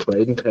 64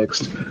 plain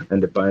text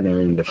and the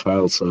binary in the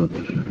file. So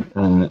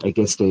I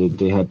guess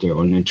they had their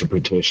own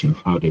interpretation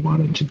of how they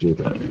wanted to do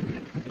that.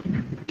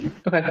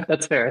 Okay,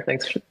 that's fair.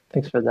 Thanks for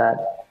that.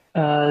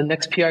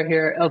 Next PR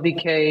here,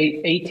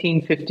 LDK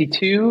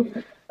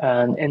 1852.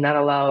 And that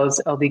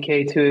allows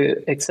LDK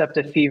to accept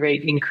a fee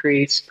rate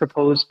increase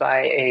proposed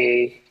by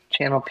a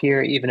channel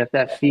peer, even if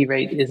that fee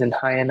rate isn't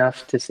high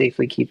enough to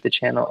safely keep the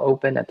channel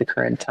open at the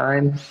current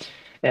time.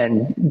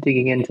 And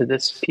digging into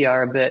this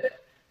PR a bit,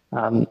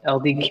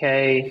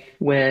 LDK,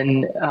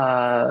 when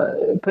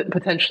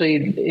potentially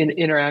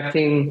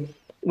interacting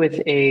with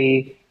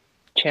a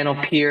channel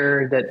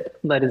peer that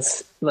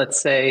let's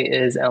say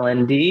is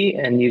LND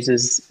and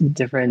uses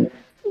different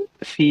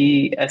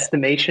fee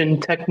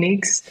estimation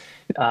techniques,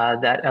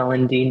 that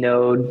LND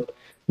node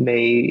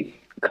may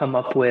come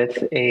up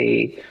with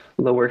a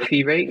lower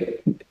fee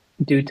rate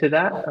due to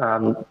that.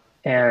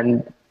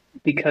 And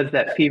because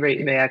that fee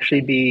rate may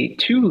actually be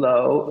too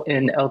low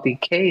in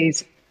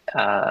LDK's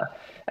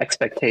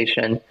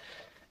expectation,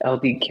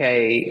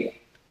 LDK,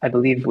 I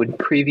believe, would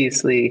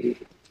previously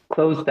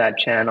close that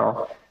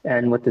channel.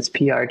 And what this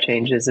PR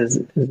changes is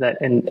that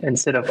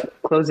instead of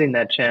closing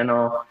that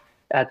channel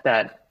at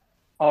that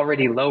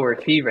already lower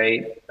fee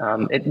rate,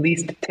 at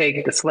least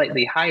take the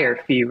slightly higher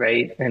fee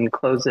rate and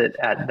close it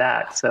at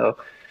that. So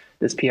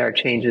this PR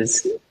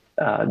changes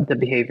the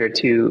behavior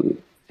to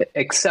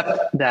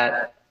accept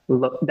that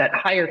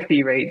higher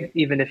fee rate,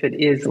 even if it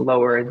is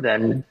lower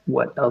than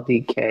what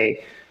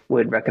LDK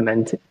would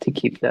recommend to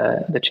keep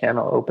the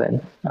channel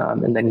open,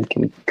 and then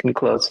can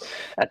close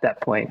at that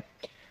point.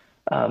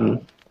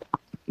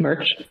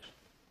 Merch,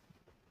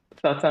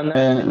 thoughts on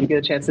that? Did you get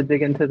a chance to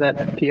dig into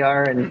that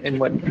PR and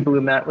what Blue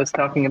Matt was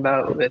talking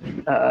about with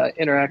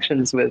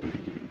interactions with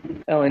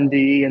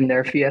LND and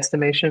their fee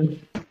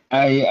estimation?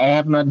 I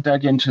have not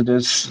dug into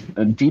this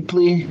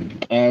deeply.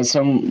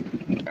 So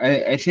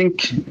I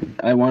think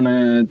I want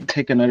to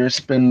take another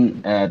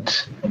spin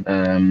at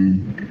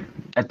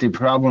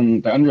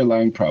the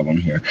underlying problem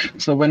here.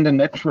 So when the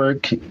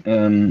network,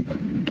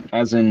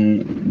 as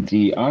in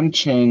the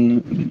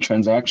on-chain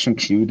transaction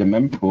queue, the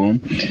mempool,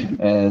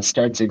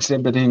 starts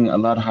exhibiting a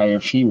lot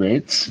higher fee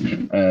rates,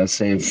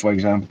 say, for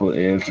example,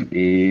 if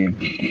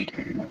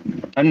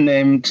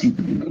unnamed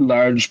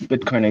large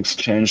Bitcoin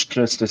exchange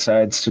just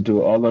decides to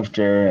do all of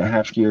their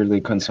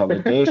half-yearly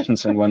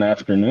consolidations in one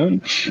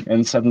afternoon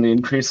and suddenly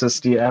increases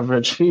the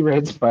average fee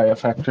rates by a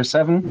factor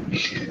 7,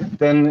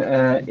 then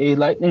a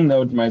Lightning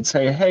node might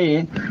say,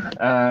 hey,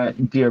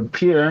 dear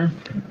peer,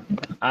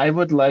 I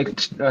would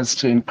like us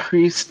to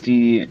increase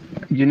the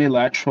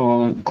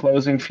unilateral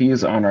closing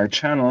fees on our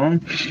channel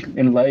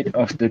in light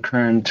of the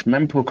current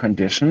mempool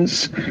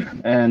conditions.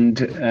 And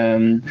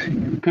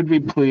could we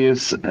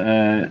please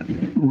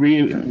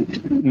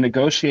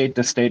renegotiate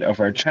the state of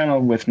our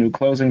channel with new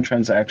closing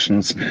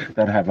transactions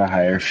that have a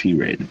higher fee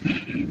rate?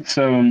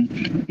 So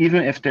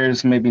even if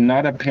there's maybe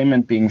not a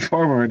payment being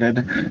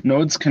forwarded,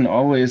 nodes can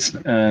always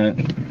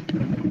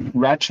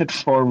ratchet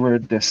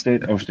forward the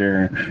state of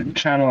their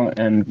channel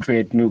and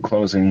create new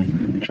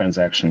closing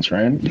transactions,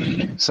 right?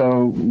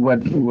 So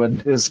what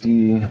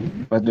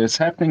is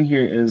happening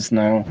here is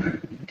now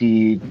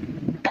the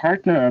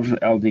partner of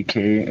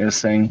LDK is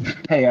saying,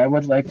 hey, I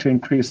would like to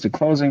increase the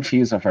closing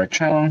fees of our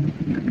channel,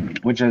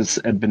 which is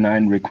a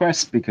benign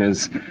request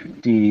because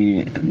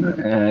the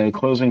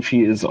closing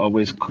fee is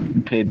always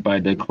paid by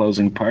the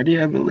closing party,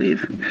 I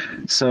believe.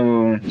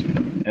 So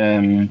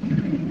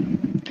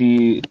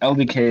the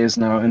LDK is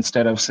now,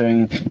 instead of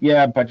saying,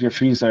 yeah, but your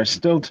fees are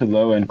still too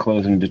low and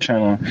closing the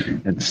channel,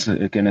 it's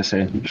going to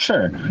say,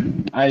 sure,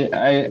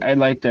 I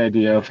like the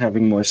idea of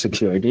having more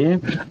security.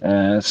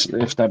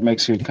 If that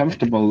makes you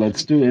comfortable,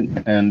 let's do it.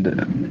 And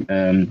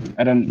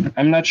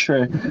I'm not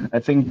sure. I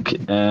think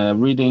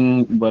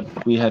reading what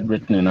we had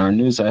written in our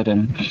news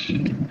item,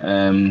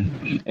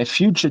 a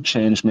future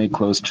change may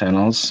close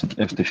channels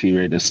if the fee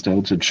rate is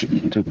still too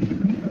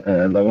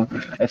low.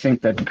 I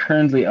think that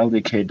currently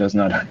LDK does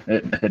not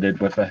hit it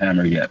with a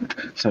hammer yet,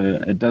 so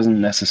it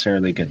doesn't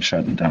necessarily get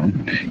shut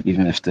down,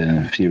 even if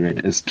the fee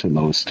rate is too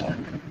low still.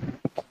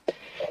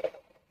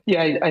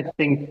 Yeah, I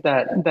think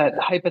that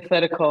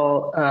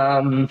hypothetical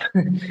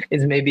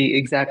is maybe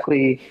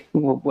exactly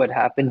what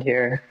happened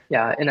here.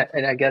 Yeah,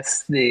 and I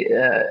guess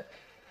the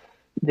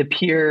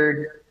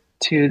peer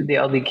to the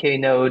LDK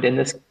node in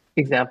this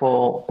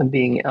example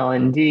being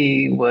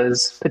LND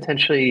was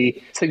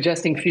potentially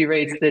suggesting fee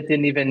rates that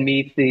didn't even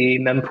meet the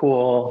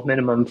mempool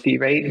minimum fee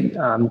rate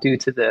due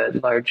to the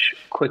large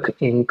quick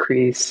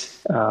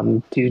increase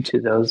due to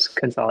those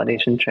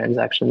consolidation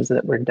transactions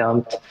that were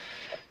dumped.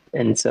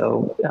 And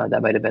so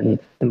that might have been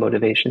the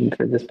motivation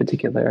for this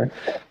particular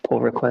pull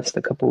request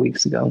a couple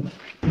weeks ago.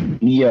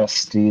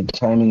 Yes, the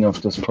timing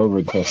of this pull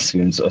request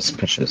seems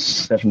auspicious.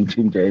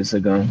 17 days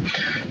ago.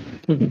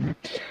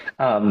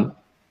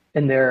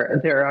 And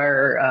there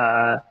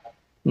are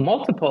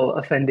multiple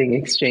offending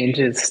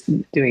exchanges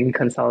doing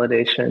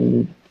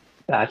consolidation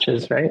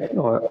batches, right?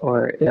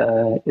 Or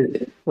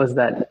was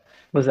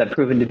that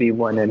proven to be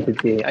one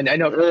entity? I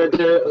know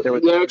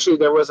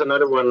there was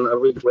another one a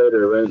week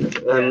later,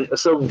 right?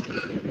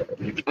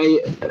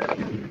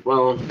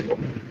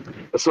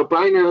 So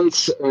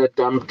Binance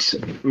dumped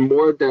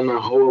more than a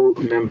whole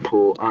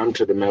mempool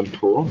onto the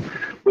mempool,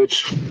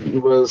 which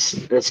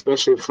was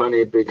especially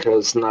funny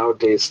because now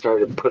they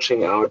started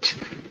pushing out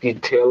the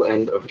tail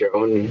end of their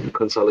own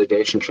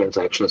consolidation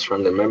transactions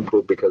from the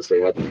mempool because they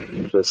had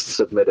just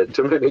submitted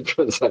too many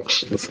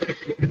transactions.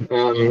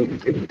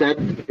 That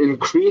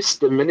increased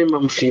the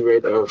minimum fee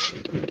rate of,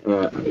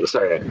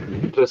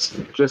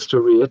 just to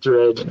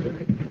reiterate,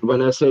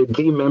 when I say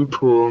the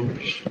mempool,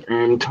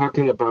 I'm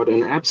talking about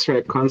an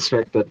abstract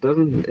construct that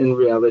doesn't in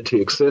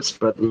reality exist,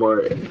 but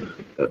more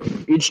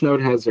each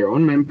node has their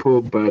own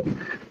mempool, but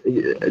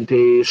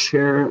they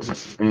share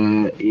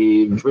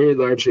a very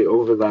largely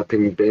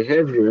overlapping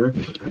behavior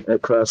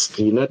across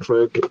the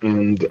network,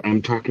 and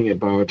I'm talking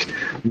about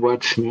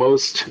what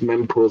most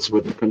mempools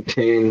would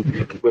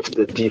contain with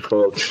the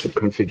default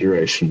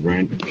configuration,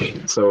 right?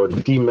 So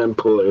the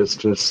mempool is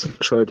just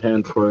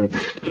shorthand for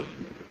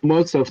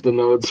most of the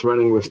nodes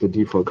running with the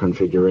default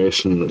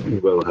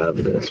configuration will have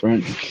this,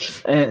 right?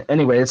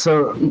 Anyway,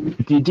 so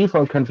the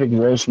default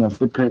configuration of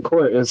Bitcoin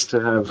Core is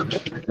to have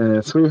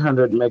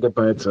 300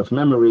 megabytes of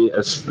memory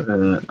as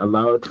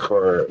allowed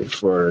for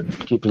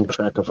keeping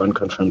track of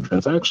unconfirmed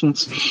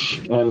transactions.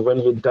 And when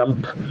you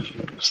dump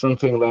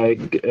something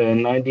like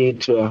 90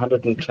 to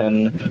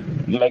 110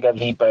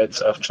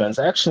 megabytes of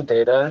transaction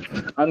data,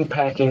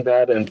 unpacking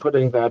that and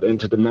putting that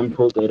into the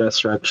mempool data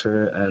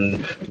structure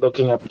and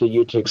looking up the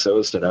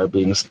UTXOs that are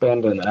being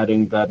spent and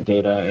adding that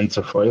data and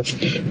so forth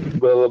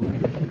will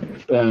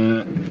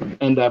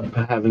end up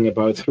having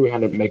about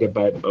 300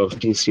 megabyte of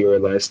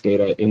deserialized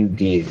data in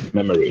the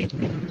memory.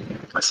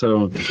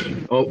 So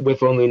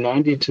with only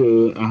 90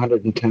 to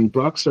 110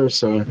 blocks or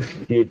so,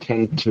 you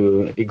tend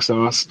to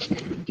exhaust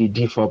the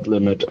default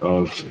limit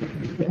of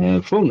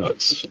full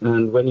nodes.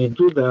 And when you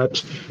do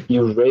that,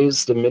 you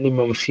raise the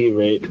minimum fee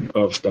rate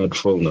of that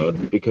full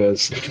node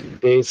because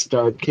they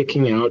start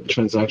kicking out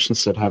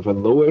transactions that have a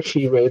lower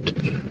fee rate.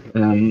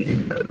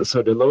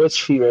 So the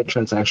lowest fee rate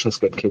transactions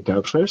get kicked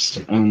out first.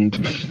 And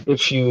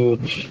if you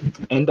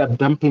end up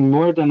dumping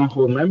more than a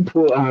whole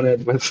mempool on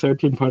it with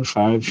 13.5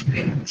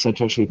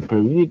 Satoshi per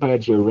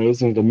rebyte, you're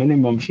raising the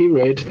minimum fee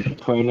rate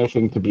for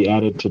anything to be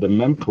added to the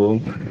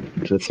mempool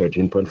to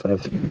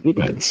 13.5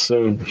 rebytes.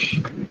 So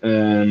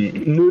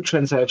new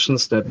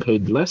transactions that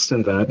paid less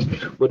than that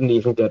wouldn't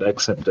even get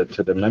accepted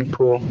to the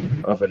mempool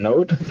of a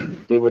node.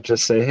 They would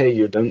just say, hey,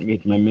 you don't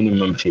meet my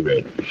minimum fee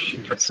rate.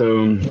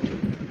 So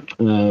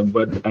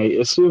what I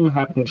assume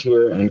happened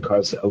here and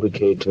caused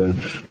LDK to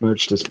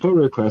merge this pull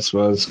request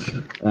was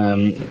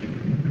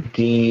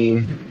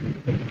the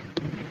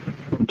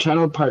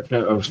channel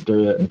partner of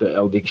the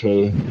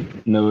LDK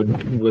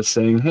node was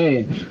saying,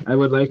 hey, I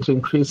would like to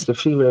increase the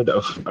fee rate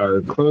of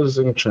our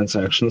closing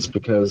transactions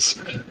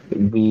because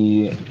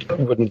we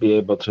wouldn't be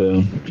able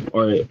to,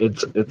 or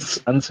it's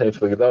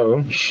unsafely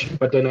low,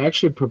 but then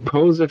actually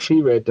propose a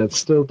fee rate that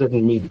still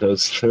didn't meet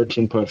those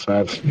 13.5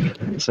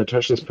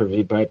 satoshis per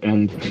vbyte,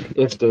 and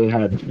if they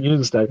had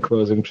used that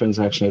closing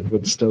transaction, it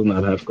would still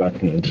not have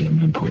gotten into the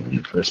mempool in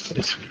the first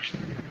place.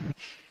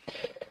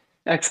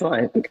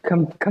 Excellent.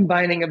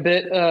 Combining a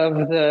bit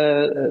of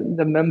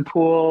the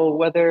mempool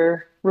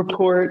weather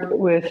report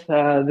with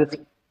this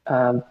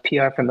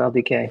PR from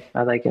LDK.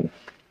 I like it.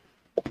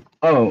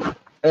 Oh,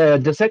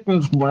 the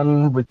second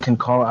one we can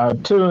call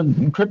out too.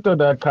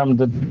 Crypto.com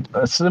did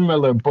a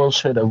similar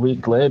bullshit a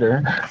week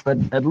later, but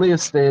at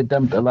least they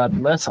dumped a lot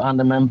less on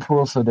the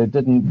mempool, so they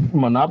didn't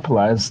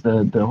monopolize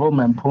the whole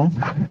mempool,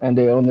 and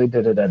they only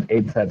did it at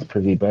 8 cents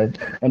per vbyte.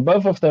 And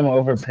both of them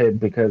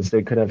overpaid because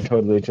they could have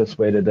totally just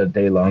waited a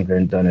day longer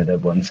and done it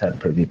at 1 cent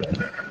per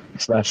vbyte.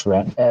 Slash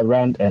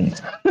round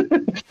end.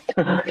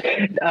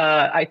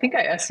 I think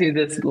I asked you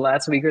this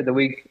last week or the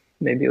week,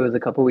 maybe it was a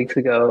couple weeks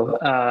ago,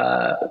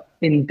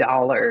 in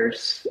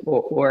dollars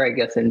or I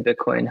guess in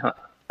Bitcoin,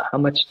 how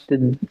much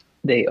did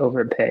they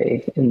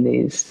overpay in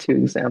these two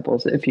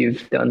examples if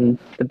you've done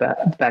the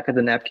back of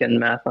the napkin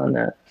math on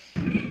that?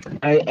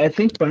 I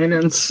think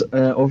Binance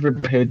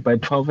overpaid by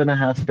 12 and a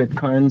half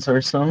Bitcoins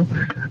or so,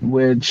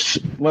 which,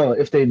 well,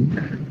 if they...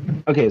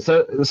 Okay,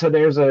 so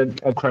there's a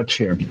crutch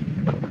here.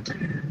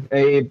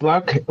 A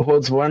block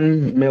holds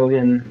 1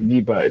 million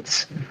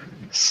vbytes.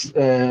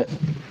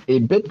 A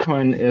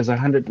Bitcoin is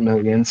 100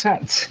 million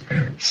sats.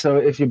 So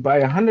if you buy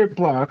 100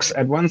 blocks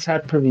at 1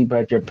 sat per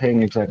vbyte, you're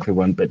paying exactly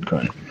 1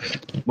 Bitcoin.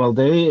 Well,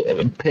 they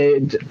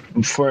paid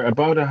for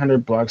about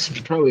 100 blocks,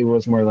 probably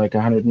was more like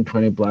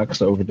 120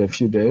 blocks over the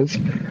few days,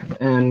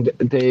 and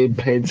they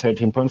paid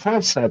 13.5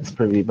 sats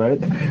per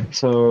vbyte.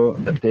 So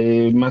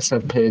they must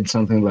have paid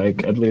something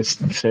like at least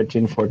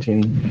 13,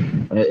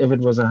 14, if it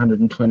was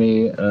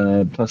 120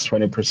 plus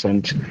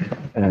 20%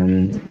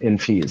 in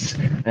fees.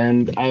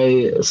 And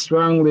I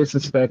strongly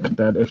suspect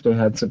that if they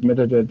had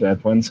submitted it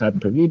at 1 sat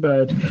per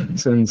vbyte,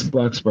 since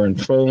blocks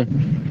weren't full,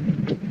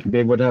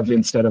 they would have,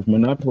 instead of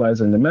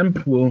monopolizing the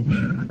mempool,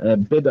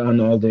 bid on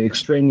all the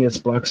extraneous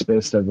block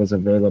space that was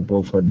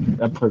available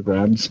up for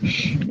grabs.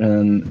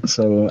 And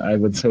so I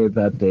would say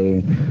that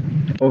they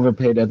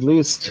overpaid at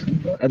least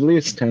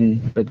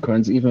 10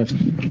 Bitcoins, even if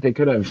they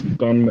could have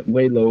gone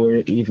way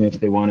lower, even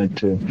if they wanted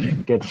to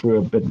get through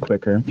a bit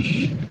quicker.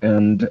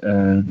 And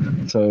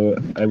so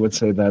I would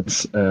say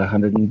that's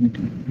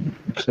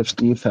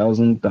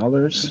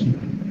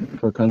 $150,000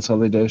 for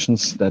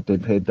consolidations that they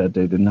paid that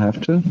they didn't have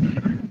to.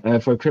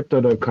 For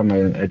Crypto.com,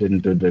 I didn't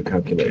do the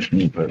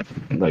calculation, but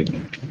like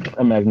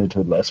a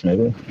magnitude less,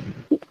 maybe.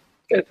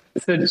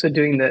 So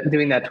doing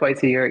that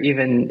twice a year,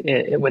 even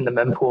when the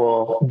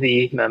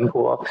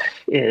mempool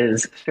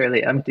is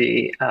fairly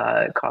empty,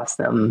 costs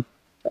them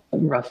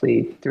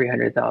roughly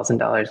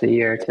 $300,000 a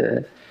year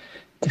to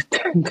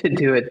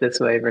do it this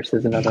way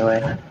versus another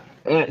way.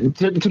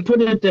 To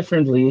put it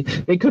differently,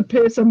 they could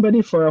pay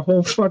somebody for a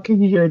whole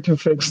fucking year to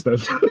fix them.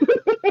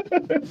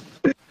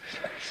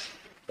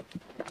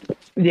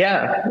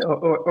 Yeah,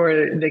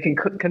 or they can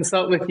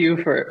consult with you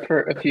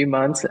for a few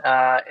months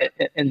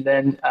and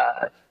then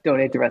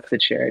donate the rest to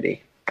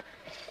charity.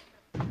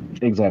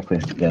 Exactly,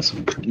 yes.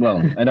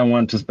 Well, I don't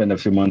want to spend a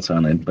few months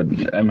on it, but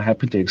I'm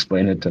happy to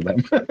explain it to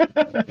them.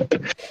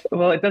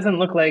 Well, it doesn't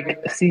look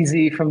like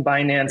CZ from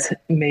Binance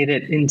made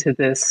it into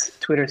this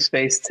Twitter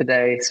space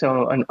today,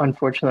 so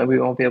unfortunately we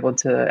won't be able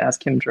to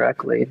ask him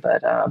directly,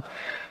 but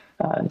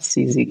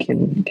CZ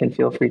can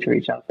feel free to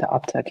reach out to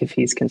Optech if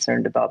he's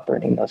concerned about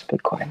burning those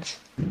Bitcoins.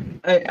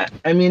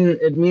 I mean,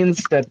 it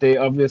means that they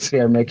obviously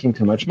are making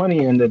too much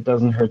money and it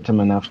doesn't hurt them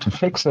enough to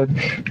fix it,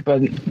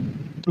 but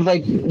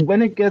like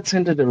when it gets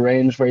into the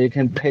range where you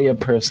can pay a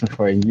person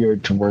for a year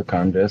to work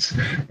on this,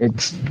 it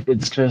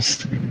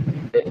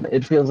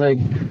feels like,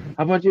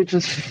 how about you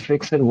just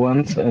fix it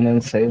once and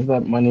then save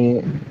that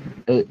money?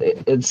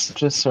 It's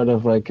just sort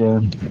of like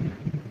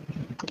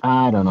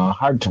I don't know,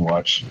 hard to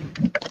watch.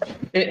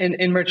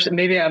 In merch,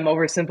 maybe I'm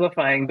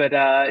oversimplifying, but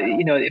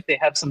if they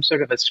have some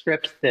sort of a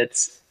script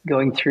that's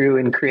going through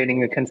and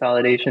creating a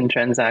consolidation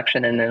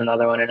transaction and then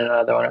another one and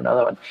another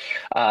one,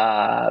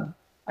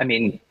 I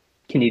mean,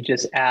 can you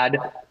just add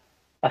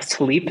a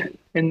sleep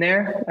in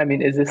there? I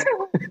mean, is this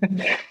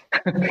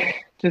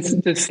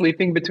just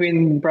sleeping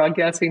between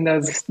broadcasting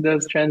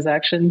those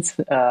transactions?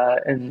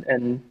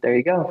 And there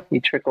you go. You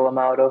trickle them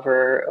out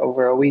over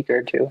a week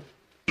or two.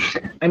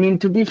 I mean,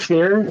 to be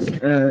fair,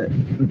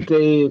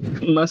 they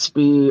must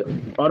be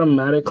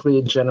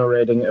automatically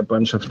generating a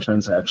bunch of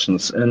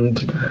transactions. And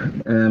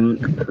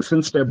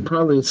since they're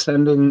probably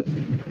sending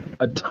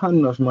a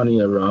ton of money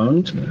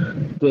around,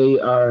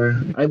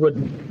 I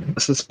would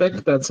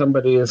suspect that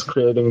somebody is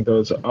creating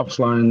those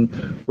offline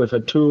with a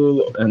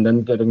tool and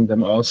then getting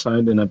them all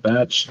signed in a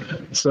batch.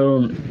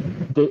 So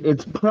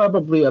it's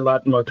probably a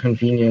lot more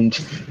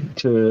convenient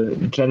to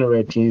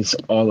generate these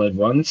all at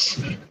once,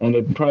 and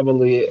it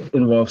probably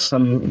involves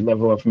some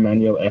level of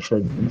manual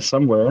effort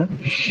somewhere.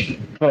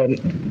 But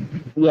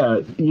yeah,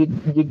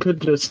 you could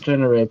just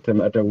generate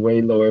them at a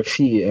way lower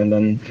fee, and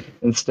then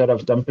instead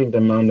of dumping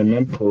them on the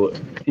mempool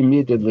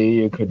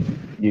immediately,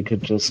 you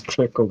could just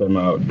trickle them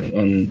out,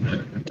 and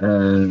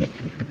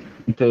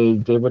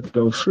they would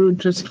go through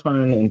just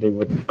fine, and they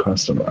would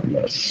cost a lot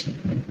less.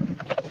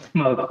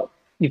 Well,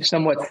 you've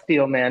somewhat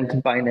steel manned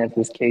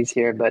Binance's case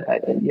here, but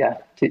yeah,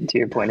 to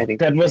your point, I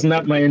think That was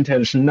not my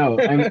intention. No,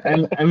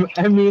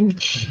 I mean,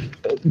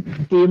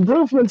 the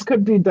improvements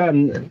could be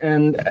done,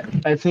 and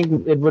I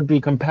think it would be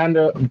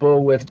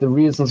compatible with the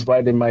reasons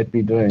why they might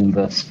be doing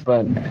this.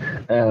 But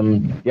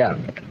yeah,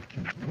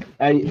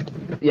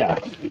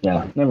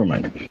 yeah, never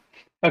mind.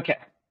 Okay,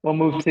 we'll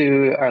move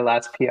to our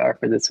last PR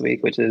for this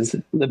week, which is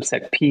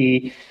libsec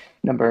P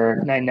number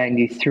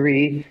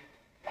 993.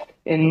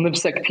 And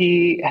libsec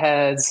P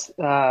has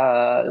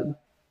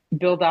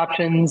build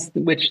options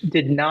which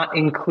did not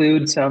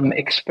include some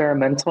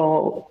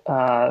experimental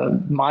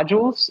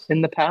modules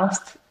in the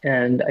past.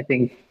 And I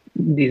think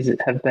these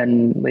have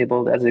been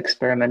labeled as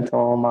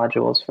experimental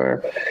modules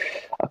for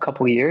a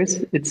couple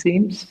years, it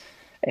seems.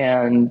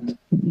 And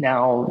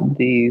now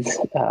these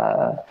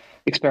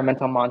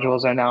experimental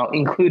modules are now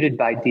included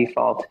by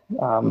default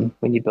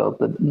when you build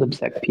the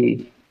libsec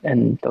P.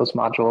 And those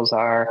modules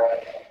are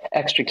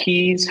extra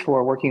keys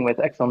for working with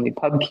X-only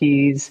pub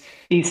keys,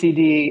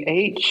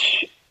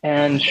 ECDH,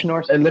 and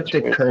Schnorr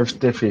Elliptic curve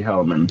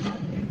Diffie-Hellman.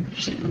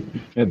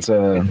 It's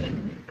a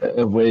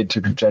way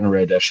to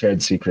generate a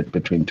shared secret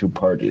between two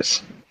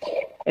parties.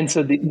 And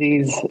so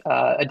these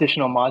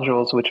additional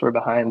modules, which were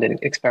behind the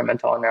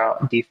experimental, are now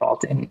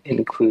default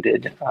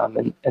included.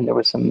 And there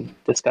was some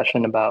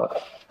discussion about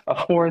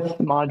a fourth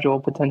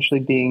module potentially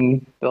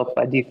being built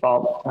by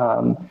default.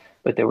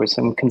 But there were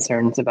some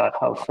concerns about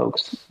how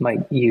folks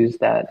might use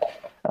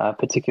that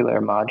particular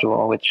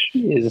module, which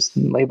is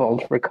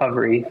labeled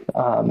recovery.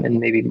 And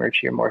maybe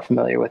Murch, you're more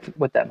familiar with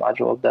what that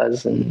module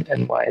does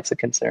and why it's a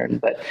concern.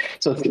 But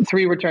so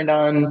 3 were turned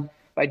on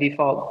by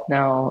default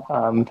now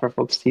for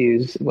folks to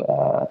use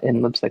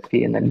in libsec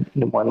P, and then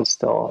the one is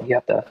still, you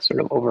have to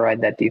sort of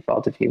override that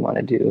default if you want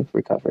to do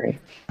recovery.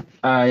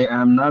 I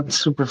am not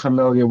super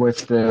familiar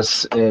with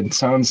this. It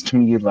sounds to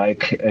me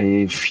like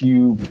a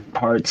few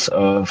parts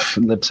of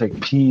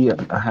libsec P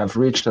have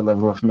reached a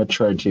level of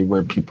maturity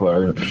where people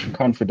are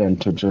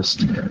confident to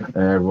just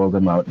roll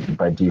them out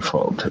by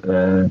default.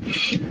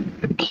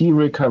 Key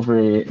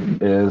recovery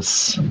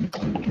is...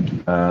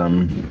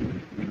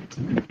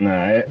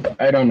 No,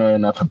 I don't know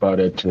enough about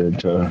it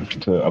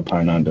to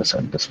opine on this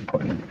at this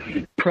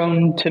point.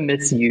 Prone to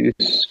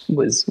misuse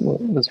was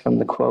from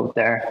the quote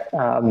there.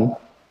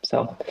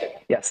 So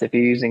yes, if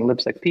you're using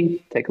libsec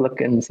P, take a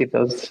look and see if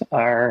those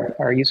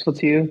are useful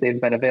to you. They've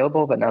been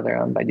available, but now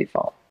they're on by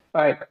default.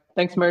 All right.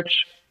 Thanks,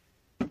 Murch.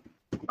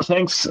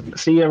 Thanks.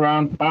 See you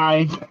around.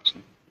 Bye.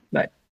 Bye.